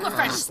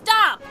 Aquafresh,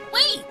 stop!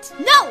 Wait!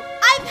 No!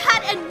 I've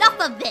had enough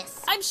of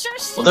this! I'm sure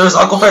she... Well, there's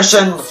Aquafresh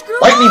and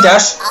Lightning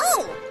Dash.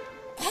 Oh!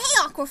 Hey,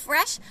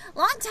 Aquafresh.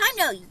 Long time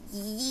no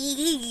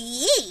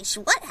yeesh.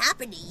 What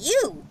happened to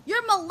you?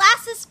 Your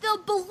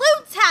molasses-filled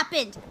balloons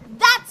happened!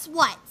 That's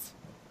what!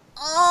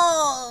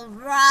 Oh,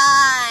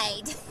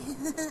 right.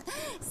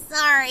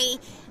 Sorry.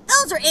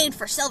 Those are aimed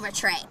for Silver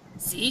Tray.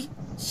 See?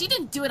 She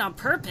didn't do it on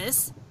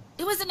purpose.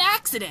 It was an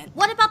accident.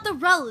 What about the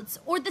roads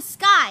or the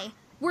sky?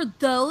 Were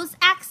those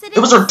accidents? It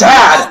was her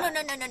dad!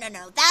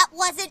 No. That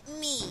wasn't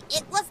me.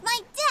 It was my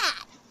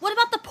dad. What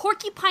about the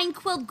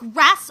porcupine-quilled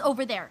grass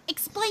over there?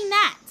 Explain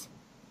that.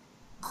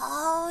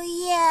 Oh,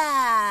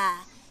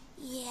 yeah.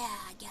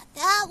 Yeah,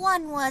 that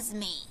one was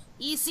me.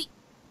 You see...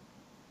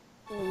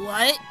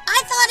 What?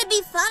 I thought it'd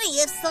be funny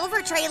if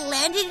Silver Tray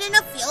landed in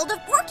a field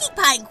of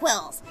porcupine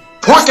quills.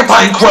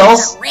 Porcupine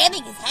quills?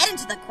 Ramming his head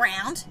into the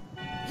ground.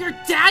 Your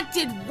dad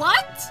did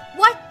what?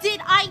 What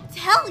did I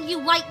tell you,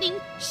 Lightning?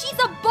 She's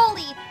a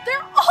bully.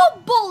 They're all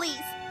bullies.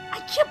 I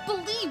can't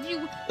believe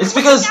you. It's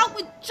because out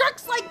with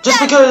jerks like just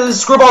that. because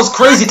Screwball's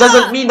crazy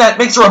doesn't mean that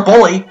makes her a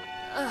bully.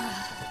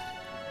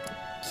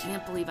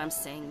 Can't believe I'm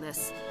saying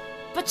this,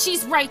 but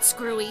she's right,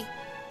 Screwy.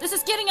 This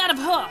is getting out of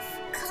hoof.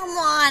 Come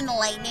on,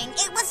 Lightning.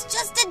 It was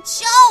just a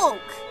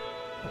joke.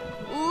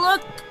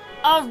 Look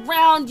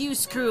around you,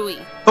 Screwy.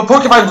 But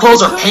porcupine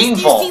quills are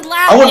painful.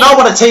 I would not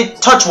want to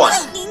touch one.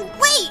 Lightning,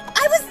 wait.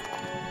 I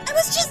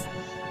was just...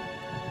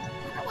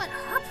 I wonder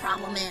what her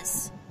problem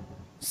is.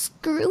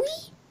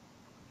 Screwy?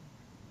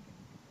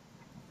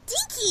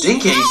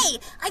 Dinky. Hey,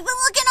 I've been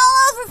looking all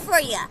over for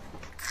you.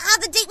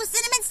 How'd the date with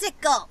Cinnamon Stick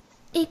go?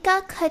 It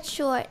got cut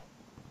short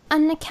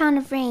on account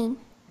of rain.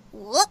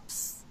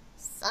 Whoops.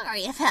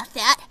 Sorry about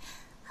that.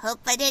 Hope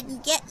I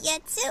didn't get you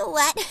too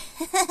wet.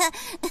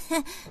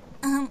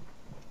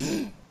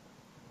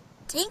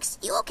 Tinks,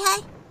 you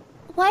okay?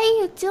 Why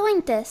are you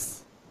doing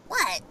this?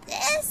 What,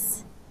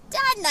 this?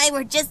 Dad and I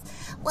were just...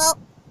 Well,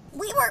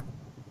 we were...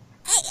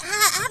 Hey,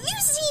 have you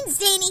seen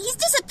Zany? He's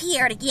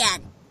disappeared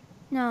again.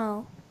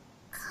 No.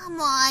 Come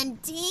on,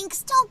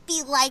 Dinks, don't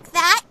be like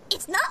that.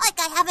 It's not like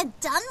I haven't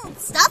done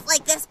stuff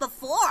like this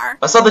before.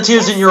 I saw the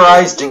tears in your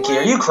eyes, Dinky.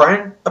 Are you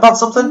crying about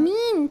something?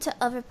 Mean to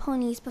other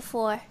ponies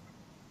before.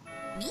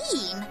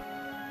 Mean?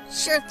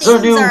 Sure, things So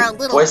new are a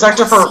little voice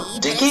actor for messy,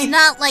 but Dinky? it's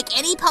not like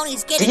any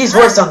pony's getting Dinky's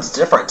hurt voice sounds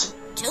different.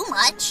 too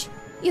much.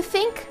 You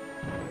think?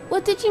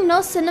 Well, did you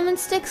know Cinnamon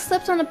Stick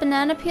slipped on a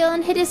banana peel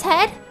and hit his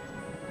head?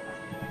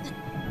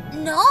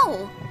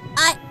 No,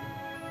 I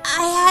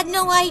had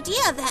no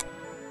idea that...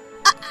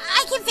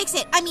 I can fix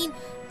it. I mean,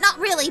 not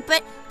really,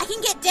 but I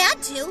can get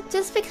Dad to.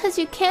 Just because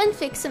you can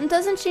fix him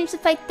doesn't change the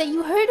fact that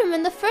you hurt him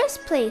in the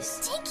first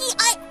place. Dinky,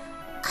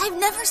 I've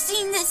never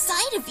seen this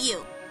side of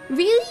you.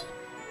 Really?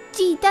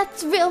 Gee,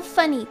 that's real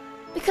funny,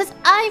 because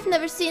I've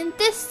never seen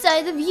this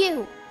side of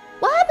you.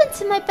 What happened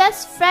to my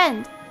best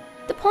friend?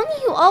 The pony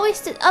who always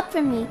stood up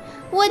for me,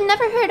 who had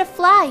never hurt a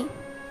fly.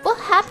 What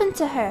happened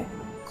to her?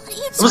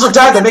 It was her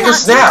dad that made her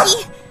snap.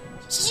 Dinky?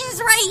 She's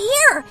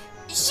right here.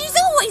 She's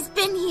always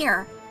been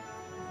here.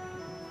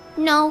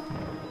 No,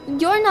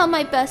 you're not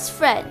my best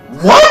friend.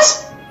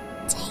 What?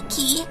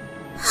 Dinky,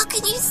 how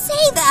can you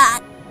say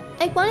that?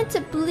 I wanted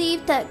to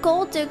believe that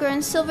Gold Digger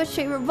and Silver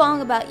Tray were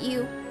wrong about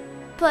you,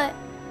 but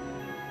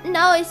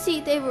now I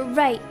see they were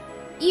right.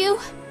 You're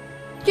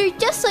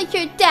just like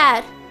your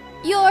dad.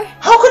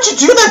 How could you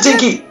do that,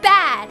 Dinky?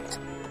 Bad.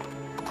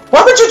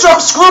 Why would you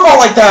drop Screwball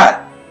like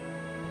that?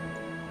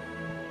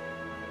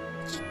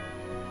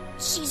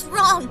 She's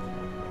wrong.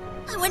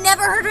 I would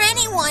never hurt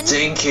anyone.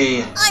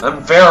 Dinky,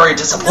 I'm very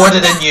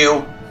disappointed in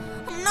you.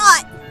 I'm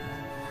not.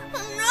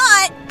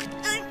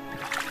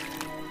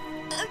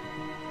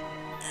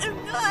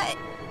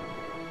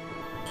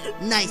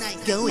 Nice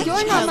going.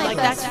 You're not my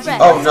best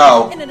friend. Oh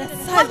no.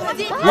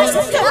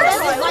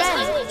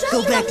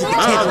 Go back to the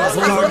table.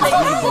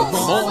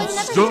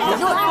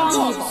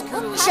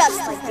 Just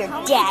like your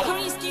dad.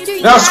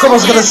 Now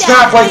Scribble's gonna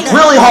snap like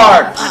really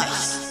hard.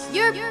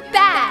 You're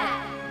bad.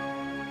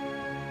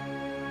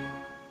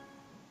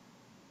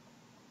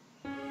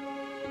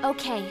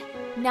 Okay,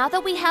 now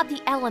that we have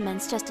the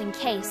elements just in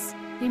case,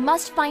 we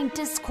must find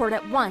Discord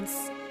at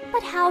once.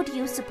 But how do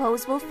you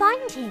suppose we'll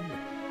find him?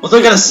 Well,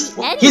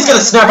 he's gonna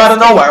snap out of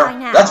nowhere.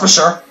 That's for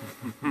sure.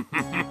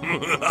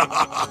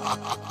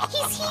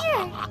 He's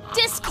here!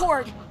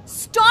 Discord!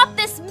 Stop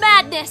this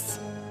madness!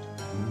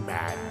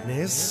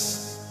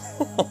 Madness?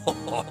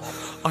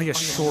 I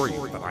assure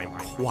you that I'm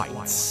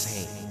quite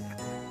sane.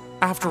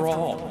 After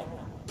all,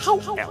 how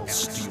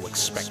else do you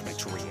expect me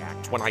to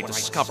react when I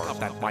discover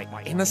that my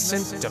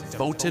innocent,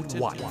 devoted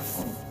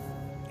wife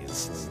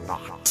is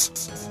not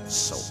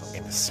so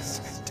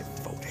innocent and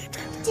devoted?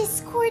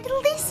 Discord,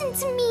 listen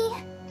to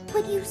me!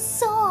 What you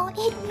saw,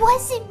 it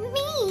wasn't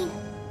me!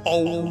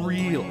 Oh,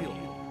 really?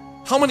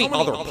 How many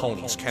other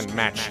ponies can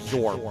match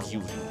your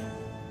beauty?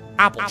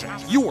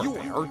 Applejack, you were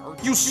there.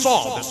 You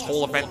saw this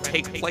whole event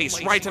take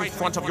place right in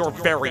front of your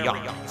very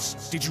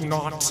eyes. Did you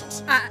not?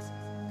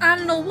 I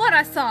don't know what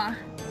I saw.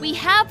 We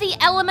have the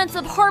elements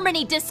of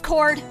harmony,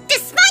 Discord.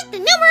 Despite the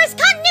numerous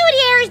continuity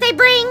errors they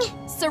bring.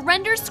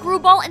 Surrender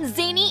Screwball and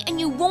Zany and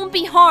you won't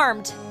be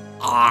harmed.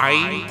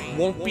 I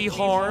won't be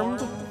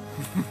harmed?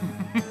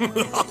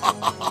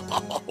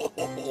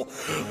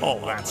 Oh,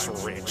 that's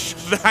rich.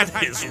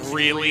 That is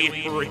really,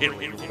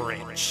 really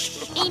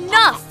rich.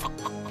 Enough!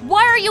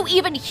 Why are you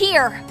even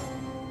here?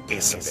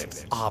 Isn't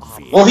it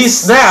obvious? Well, he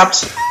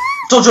snapped.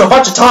 Told you a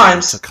bunch of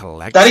times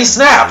that he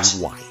snapped.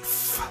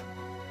 Wife.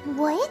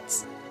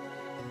 What?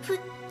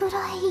 But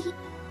I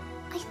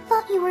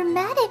thought you were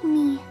mad at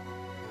me.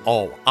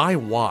 Oh, I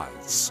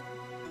was.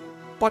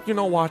 But you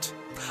know what?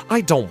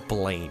 I don't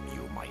blame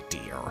you, my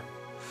dear.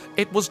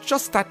 It was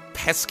just that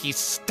pesky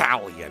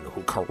stallion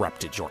who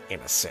corrupted your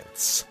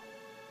innocence.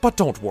 But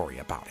don't worry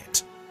about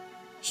it.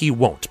 He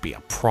won't be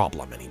a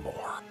problem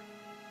anymore.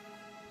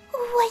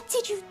 What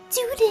did you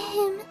do to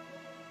him?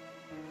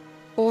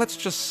 Let's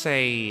just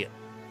say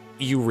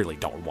you really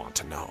don't want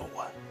to know.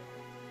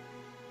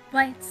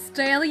 That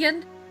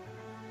stallion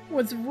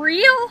was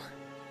real?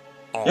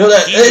 Oh, You know,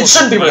 it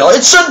shouldn't be real.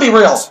 It shouldn't be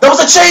real. That was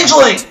a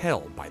changeling.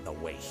 Tell by the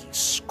way he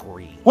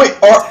screamed. Wait,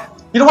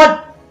 you know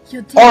what?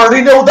 I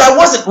already know that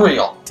wasn't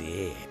real.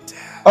 I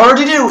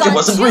already knew it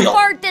wasn't Too real.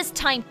 far this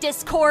time,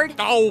 Discord.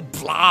 Oh,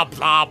 blah,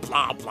 blah,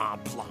 blah, blah,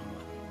 blah.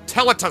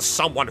 Tell it to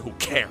someone who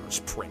cares,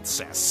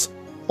 princess.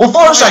 Well,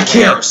 Fluttershy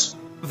cares.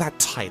 That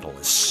title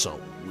is so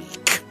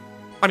weak.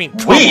 I mean,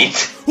 weak?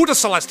 Who does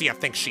Celestia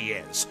think she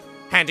is?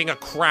 Handing a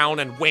crown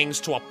and wings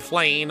to a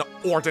plain,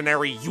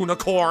 ordinary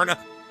unicorn?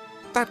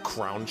 That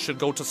crown should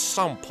go to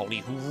some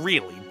pony who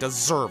really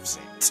deserves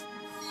it.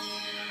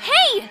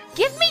 Hey!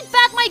 Give me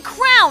back my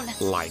crown!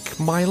 Like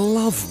my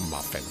love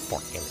muffin, for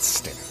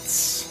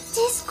instance.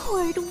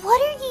 Discord,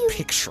 what are you...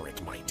 Picture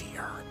it, my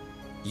dear.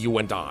 You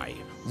and I,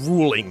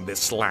 ruling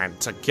this land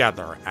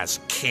together as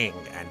king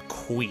and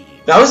queen.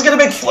 That was gonna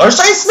make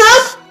Fluttershy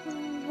snap?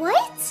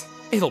 What?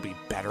 It'll be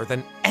better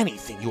than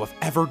anything you have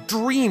ever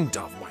dreamed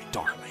of, my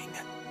darling.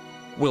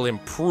 We'll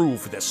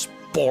improve this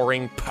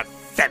boring,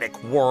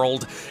 pathetic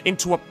world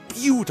into a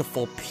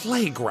beautiful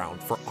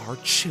playground for our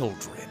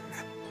children.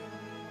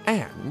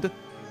 And,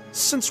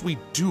 since we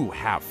do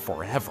have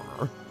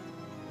forever,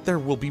 there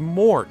will be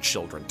more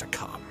children to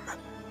come.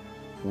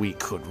 We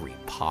could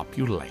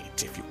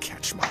repopulate if you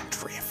catch my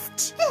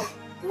drift.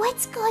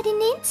 What's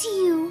gotten into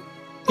you?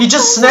 He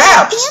just I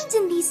thought you snapped.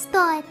 abandoned these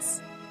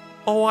thoughts.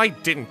 Oh, I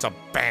didn't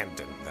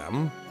abandon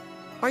them.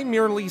 I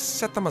merely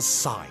set them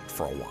aside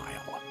for a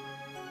while.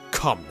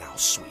 Come now,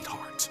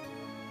 sweetheart.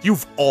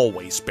 You've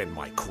always been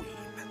my queen.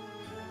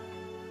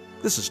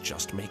 This is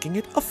just making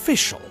it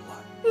official.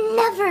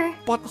 Never.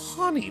 But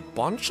honey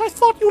bunch, I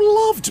thought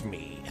you loved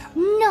me.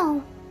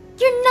 No.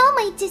 You're not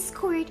my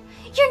Discord.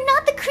 You're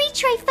not the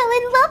creature I fell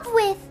in love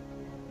with.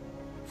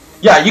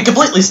 Yeah, you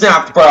completely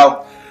snapped,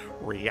 bro.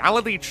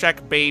 Reality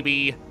check,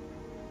 baby.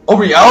 Oh,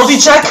 reality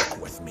check?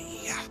 Stuck with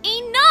me.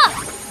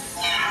 Enough!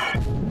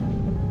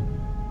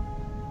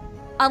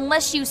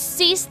 Unless you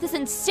cease this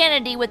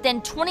insanity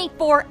within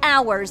 24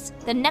 hours,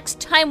 the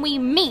next time we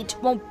meet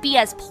won't be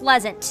as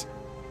pleasant.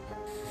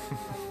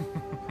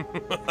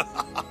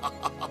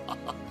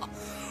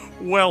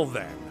 Well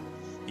then,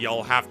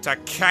 you'll have to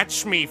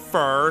catch me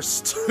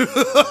first.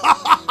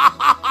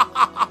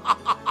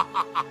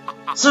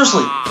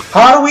 Seriously,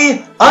 how do we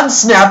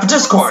unsnap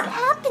Discord? What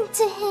happened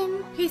to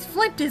him? He's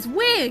flipped his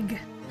wig.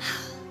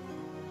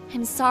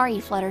 I'm sorry,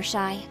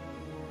 Fluttershy,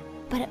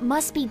 but it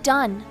must be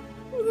done.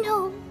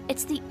 No.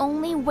 It's the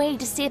only way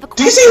to save a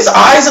Do you see his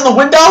eyes in the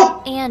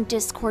window? and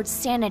Discord's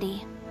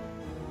sanity.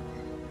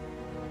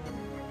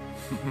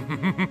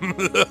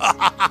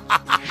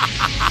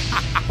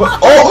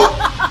 Oh!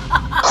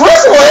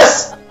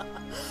 Chrysalis!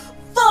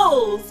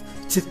 Fools!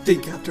 To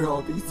think after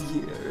all these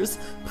years,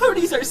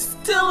 ponies are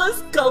still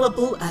as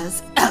gullible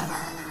as ever.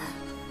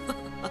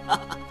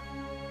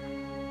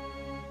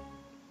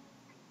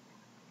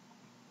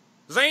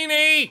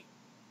 Zany!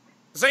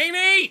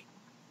 Zany!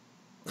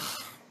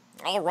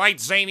 Alright,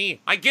 Zany,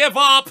 I give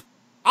up!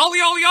 Ollie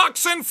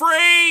oxen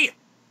free!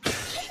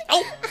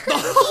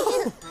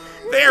 Oh!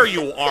 There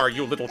you are,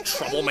 you little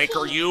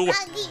troublemaker, you!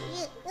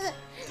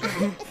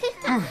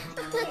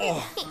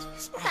 Oh,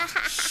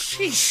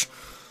 sheesh.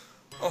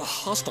 Oh,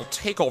 hostile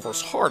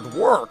takeover's hard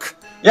work.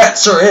 Yeah, it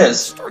sure is.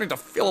 Starting to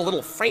feel a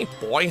little faint,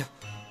 boy.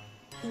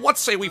 What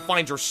say we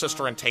find your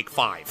sister and take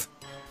 5?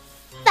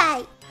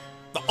 5.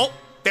 Oh,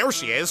 there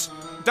she is.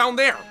 Down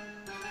there.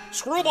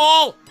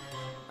 Screwball!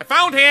 I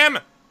found him!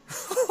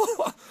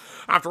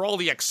 After all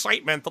the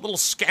excitement, the little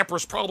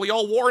scamper's probably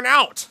all worn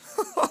out.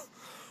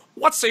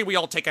 What say we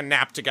all take a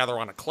nap together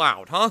on a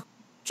cloud, huh?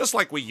 Just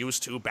like we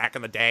used to back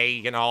in the day,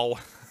 you know.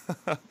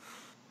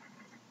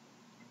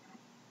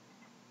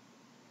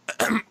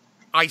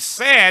 I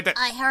said...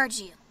 I heard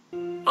you.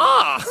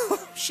 Ah,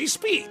 she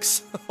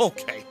speaks.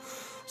 Okay.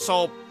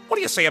 So, what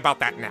do you say about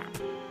that nap?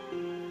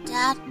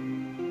 Dad,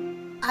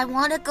 I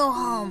want to go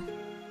home.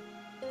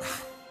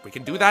 We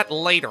can do that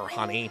later,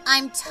 honey.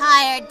 I'm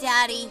tired,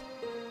 Daddy.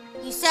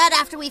 You said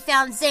after we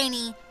found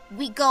Zany,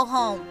 we go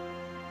home.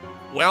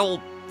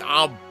 Well,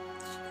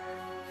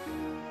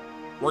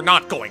 we're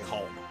not going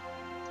home.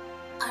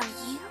 Are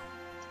you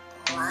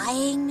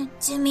lying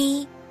to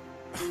me?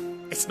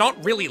 It's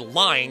not really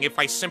lying if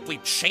I simply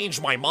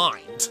change my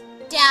mind.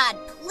 Dad,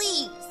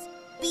 please,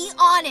 be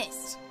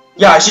honest.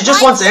 Yeah, she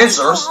just wants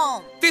answers.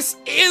 This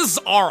is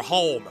our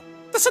home.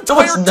 This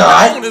entire it's town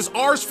not. is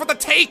ours for the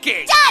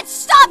taking. Dad,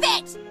 stop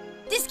it!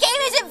 This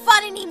game isn't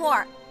fun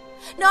anymore.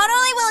 Not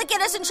only will it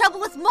get us in trouble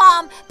with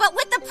Mom, but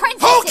with the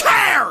princesses. Who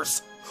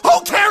cares?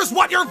 Who cares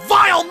what your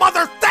vile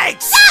mother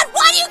thinks? Dad,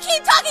 why do you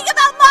keep talking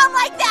about Mom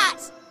like that?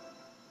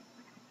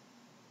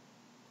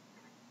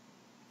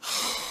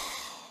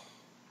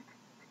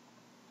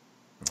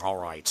 All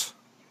right.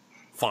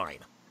 Fine.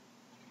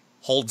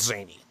 Hold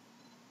Zany.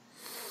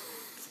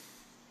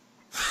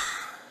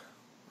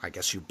 I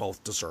guess you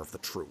both deserve the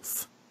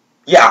truth.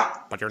 Yeah,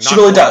 but you're she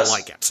not really going does. to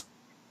like it.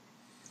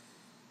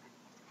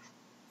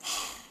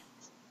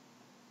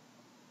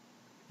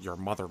 Your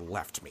mother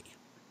left me.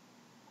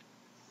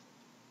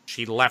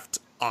 She left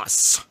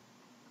us.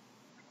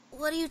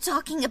 What are you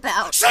talking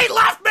about? She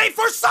left me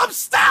for some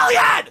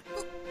stallion!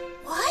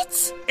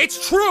 What?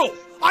 It's true!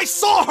 I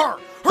saw her!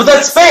 But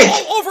that's fake!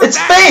 It's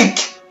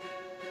fake!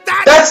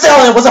 That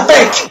stallion was a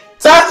fake!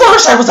 That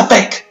Fluttershy was a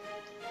fake!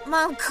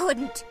 Mom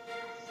couldn't.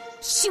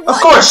 She Of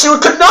course, she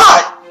could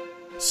not!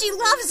 She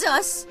loves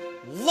us.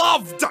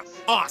 Loved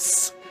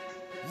us!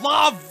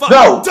 Loved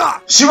No!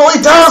 She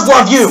really does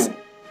love you!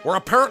 We're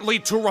apparently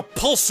too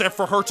repulsive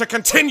for her to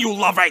continue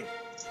loving!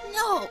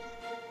 No,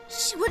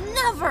 she would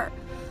never.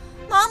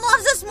 Mom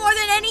loves us more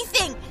than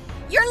anything.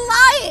 You're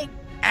lying.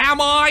 Am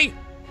I?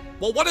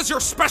 Well, what does your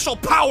special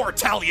power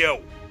tell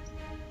you?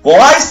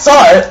 Well, I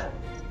saw it.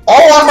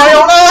 All on my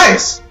own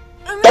eyes.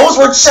 Those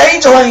were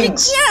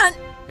changelings. You can't.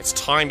 It's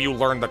time you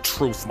learn the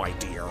truth, my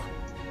dear.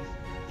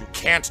 You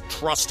can't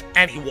trust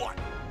anyone.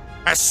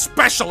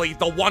 Especially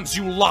the ones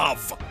you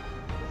love.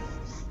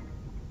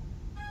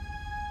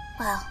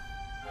 Well,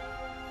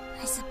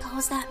 I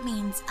suppose that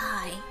means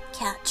I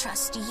can't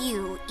trust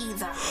you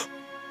either.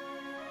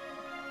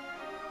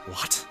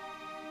 What?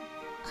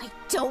 I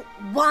don't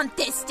want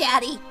this,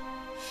 Daddy.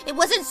 It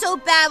wasn't so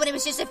bad when it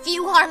was just a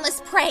few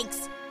harmless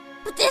pranks.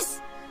 But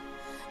this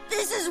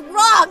is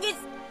wrong.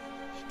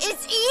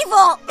 It's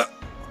evil.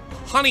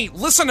 Honey,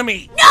 listen to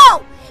me.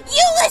 No!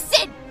 You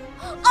listen!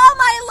 All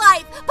my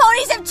life,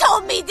 ponies have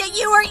told me that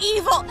you are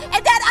evil,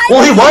 and that I...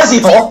 Well, he was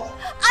evil.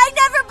 I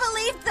never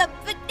believed them,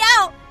 but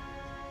now,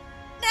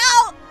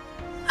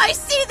 I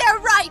see they're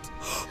right.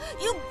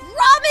 You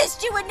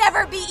promised you would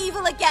never be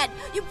evil again.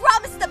 You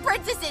promised the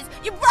princesses.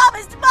 You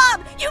promised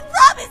Mom. You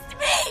promised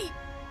me.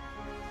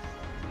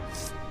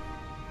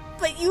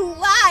 But you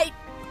lied.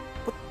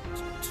 But,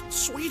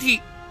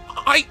 sweetie,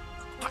 I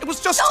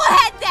was just... Go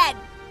ahead then.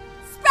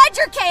 Spread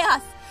your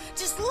chaos.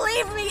 Just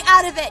leave me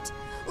out of it.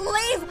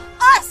 Leave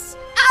us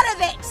out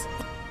of it.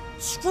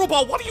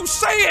 Screwball, what are you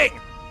saying?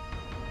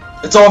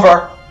 It's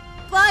over.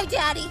 Bye,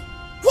 Daddy.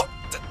 What?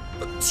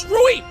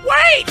 Screwy,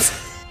 wait!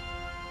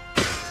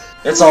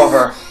 It's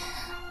over.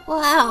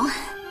 Wow.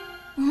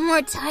 I'm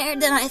more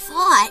tired than I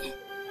thought.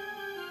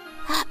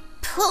 That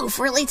poof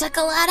really took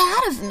a lot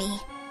out of me.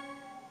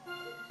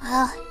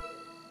 Well,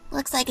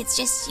 looks like it's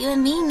just you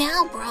and me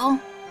now, bro.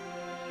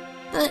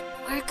 But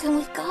where can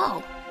we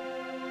go?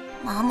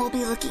 Mom will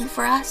be looking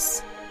for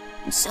us,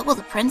 and so will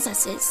the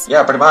princesses.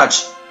 Yeah, pretty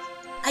much.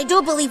 I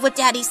do believe what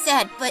Daddy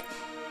said, but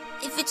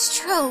if it's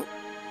true...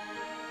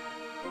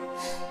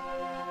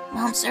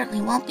 Mom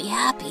certainly won't be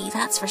happy,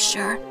 that's for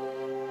sure.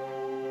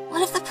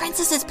 What if the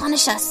princesses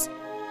punish us?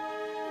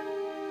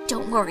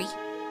 Don't worry.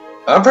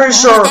 I'm pretty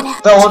sure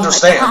they'll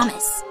understand. I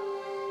promise.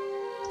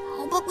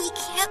 we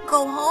can't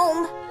go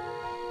home.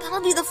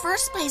 That'll be the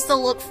first place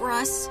they'll look for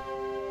us.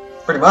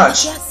 Pretty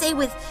much. I can't stay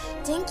with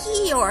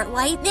Dinky or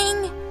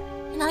Lightning,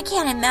 and I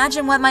can't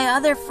imagine what my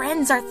other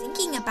friends are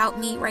thinking about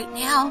me right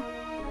now.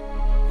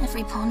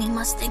 Every pony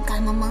must think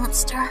I'm a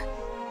monster.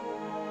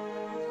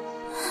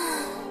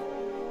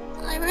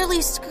 I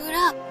really screwed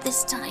up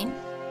this time.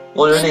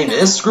 Well, your name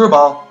is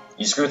Screwball.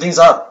 You screw things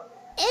up.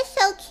 It's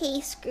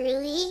okay,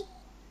 Screwy.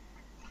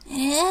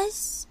 It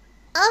is?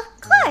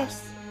 Of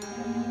course.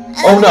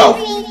 Oh no.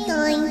 Everything's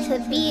going to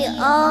be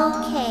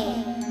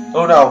okay.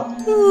 Oh no.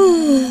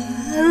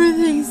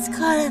 Everything's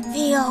gonna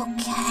be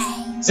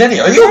okay. Zanny,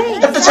 are you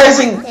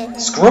hypnotizing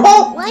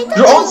Screwball?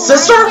 Your own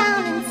sister?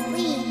 Down and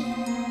sleep.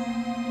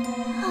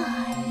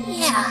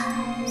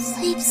 Yeah,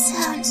 sleep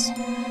sounds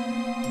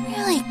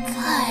really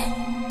good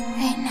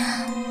right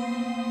now.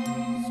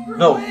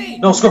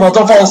 No, Screwball,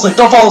 don't fall asleep.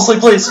 Don't fall asleep,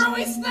 please.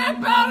 Screwy, snap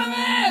out of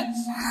it!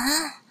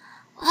 Huh?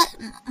 What?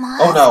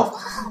 Oh no.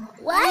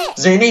 What?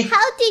 Zany?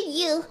 How did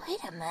you? Wait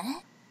a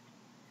minute.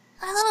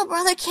 My little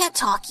brother can't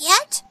talk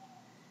yet?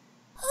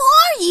 Who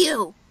are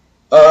you?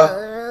 What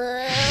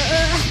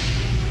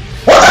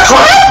the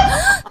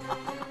crap?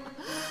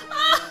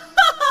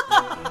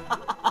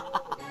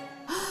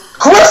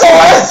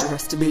 Chrysalis!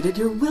 Underestimated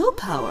your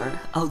willpower,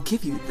 I'll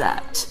give you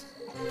that.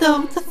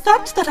 Though the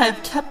fact that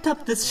I've kept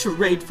up this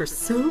charade for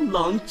so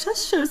long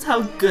just shows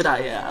how good I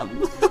am.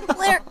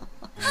 Where?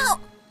 How?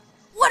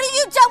 What have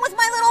you done with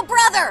my little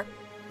brother?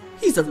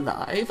 He's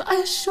alive, I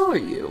assure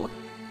you.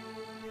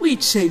 We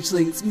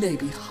changelings may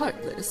be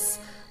heartless,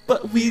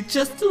 but we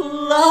just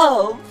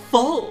love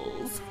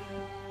foals.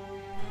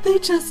 They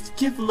just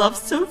give love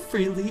so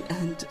freely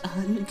and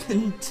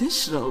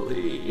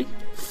unconditionally.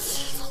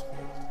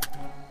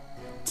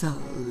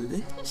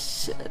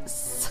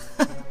 Delicious.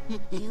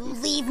 You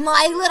leave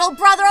my little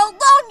brother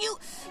alone, you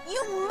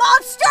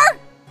monster!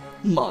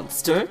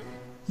 Monster?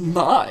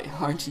 My,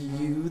 aren't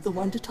you the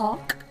one to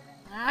talk?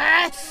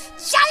 Giant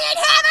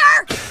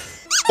hammer!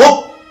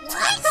 Oh!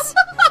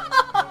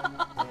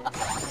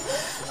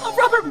 A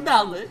rubber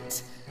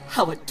mallet?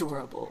 How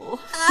adorable.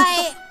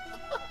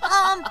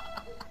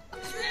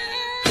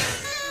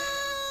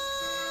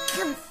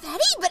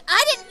 Confetti? But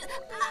I didn't...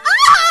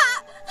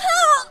 Ah!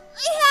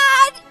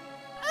 I had...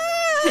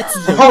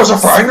 The powers are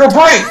frying your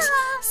brain!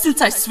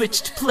 Since I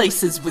switched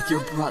places with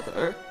your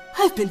brother,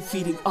 I've been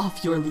feeding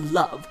off your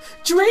love,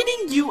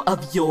 draining you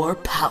of your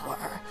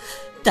power.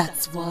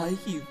 That's why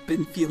you've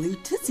been feeling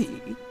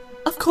dizzy.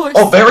 Of course,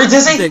 oh, very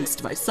dizzy? Thanks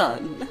to my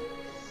son.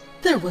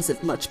 There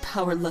wasn't much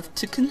power left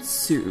to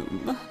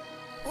consume.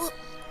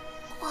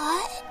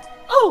 What?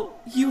 Oh,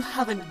 you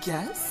haven't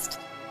guessed?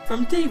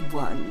 From day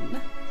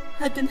one,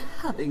 I've been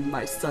having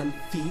my son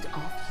feed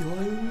off your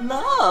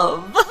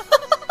love.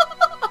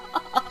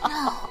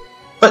 No.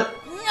 But...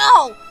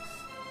 No!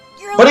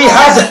 But he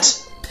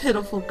hasn't!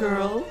 Pitiful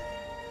girl.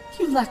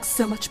 You lack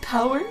so much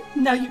power,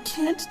 now you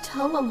can't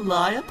tell a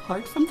lie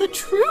apart from the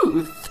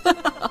truth.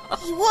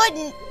 He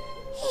wouldn't.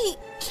 He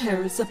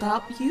cares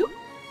about you?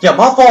 Yeah,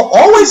 Mothball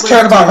always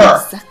cared about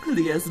her!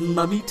 Exactly as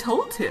Mummy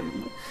told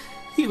him.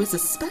 He was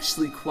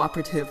especially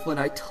cooperative when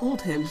I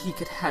told him he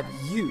could have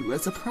you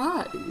as a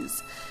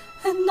prize.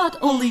 And not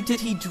only did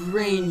he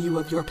drain you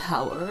of your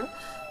power,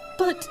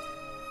 but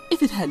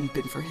if it hadn't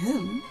been for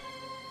him...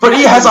 But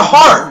he has a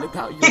heart!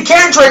 He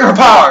can drain her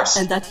powers!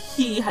 And that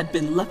he had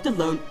been left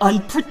alone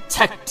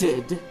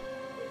unprotected.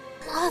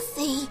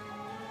 Mothy.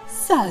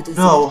 Sad, isn't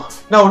No,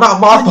 it? no, not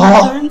When you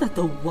Mothball! learn that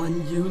the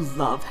one you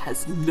love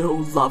has no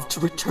love to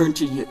return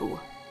to you.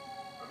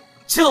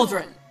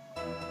 Children!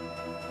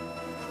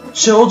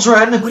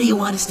 Children? What do you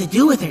want us to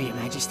do with her, Your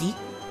Majesty?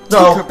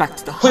 No, Take her back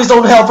to the please hut.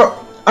 don't help her!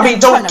 I mean,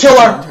 don't kill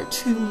Try her! not to wound her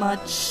too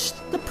much.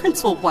 The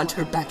prince will want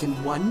her back in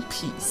one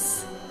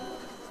piece.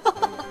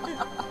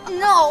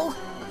 No.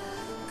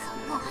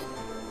 Come on.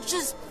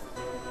 Just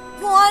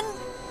one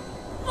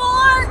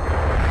more.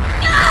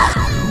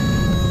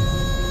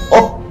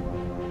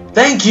 Oh,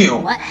 thank you!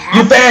 What You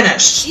happened?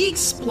 vanished! She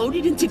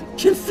exploded into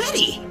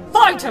confetti!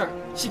 Find her!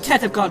 She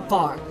can't have gone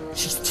far.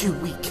 She's too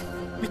weak.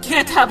 We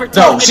can't have her No,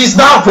 telling she's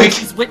anyone not weak!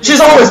 witnessed She's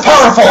always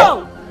powerful!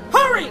 No!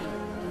 Hurry!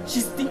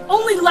 She's the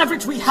only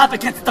leverage we have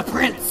against the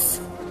prince!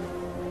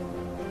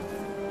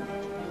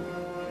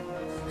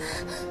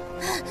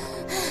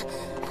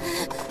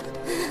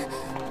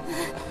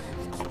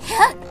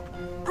 Can't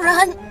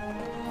run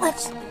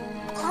much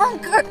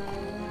longer.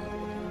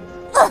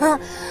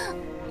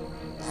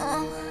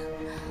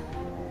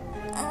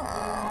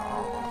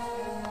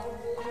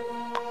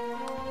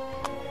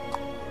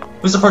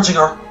 Who's approaching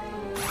her?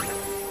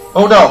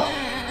 Oh no!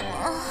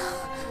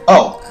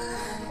 Oh.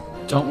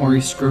 Don't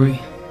worry, Screwy.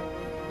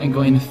 I'm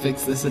going to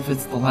fix this if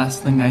it's the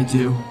last thing I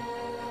do.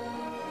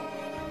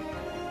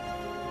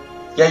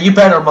 Yeah, you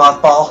better,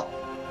 Mothball.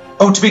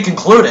 Oh, to be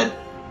concluded.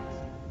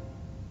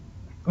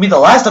 I mean, the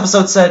last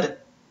episode said,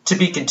 to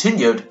be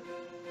continued.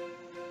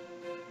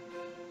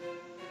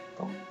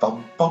 Bum,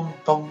 bum, bum,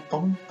 bum,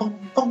 bum,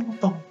 bum, bum,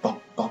 bum,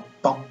 bum,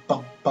 bum,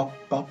 bum, bum,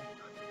 bum.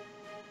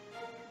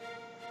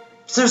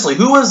 Seriously,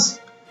 who was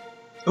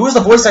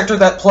the voice actor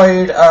that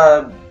played,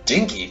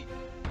 Dinky.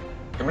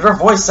 I mean, her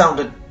voice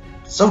sounded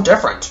so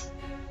different.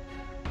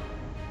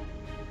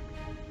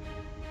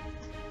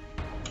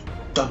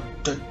 Dun,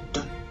 dun,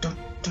 dun, dun,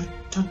 dun,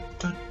 dun,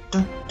 dun,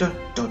 dun, dun,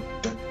 dun,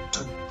 dun,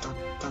 dun,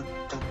 dun,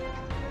 dun.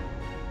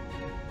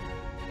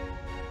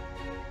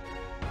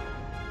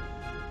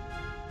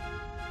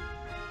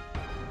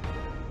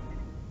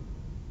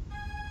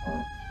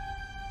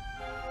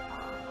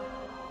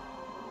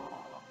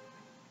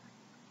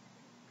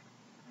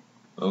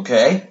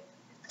 Okay.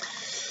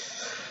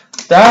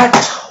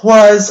 That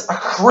was a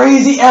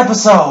crazy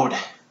episode.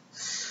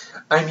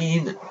 I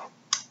mean,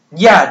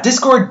 yeah,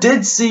 Discord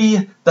did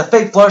see the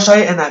fake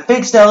Fluttershy and that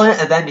fake stallion,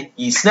 and then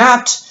he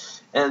snapped,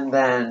 and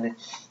then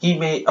he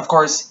made, of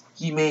course,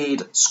 he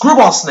made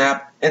Screwball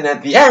snap, and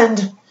at the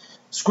end,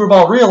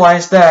 Screwball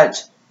realized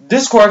that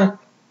Discord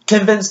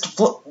convinced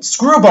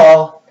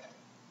Screwball,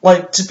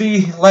 like, to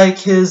be like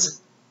his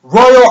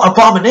royal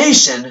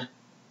abomination,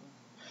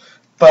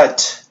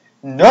 but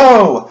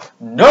no,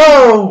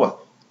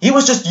 he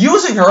was just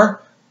using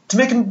her to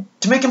make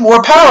him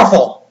more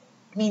powerful.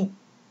 I mean,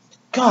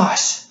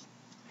 gosh,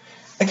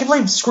 I can't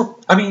believe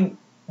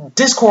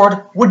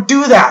Discord would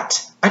do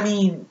that. I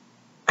mean,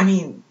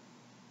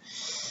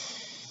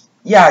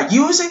 yeah,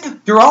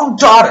 using your own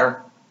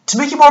daughter to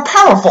make you more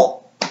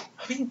powerful.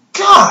 I mean,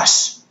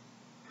 gosh.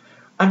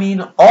 I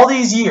mean, all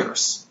these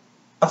years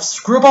of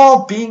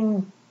Screwball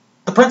being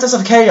the Princess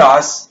of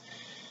Chaos,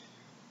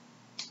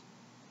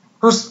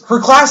 her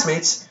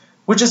classmates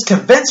would just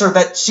convince her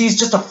that she's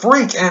just a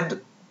freak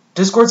and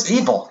Discord's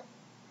evil.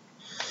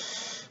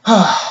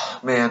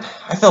 Man,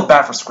 I feel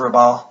bad for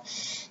Screwball,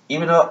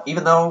 even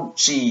though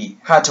she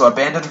had to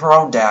abandon her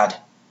own dad.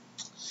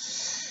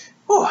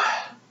 Whew.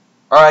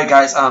 Alright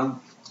guys, I'm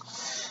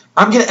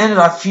gonna end it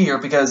off here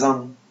because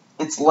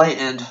it's late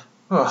and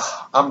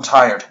I'm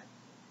tired.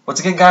 Once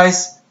again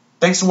guys,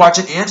 thanks for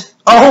watching and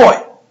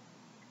ahoy!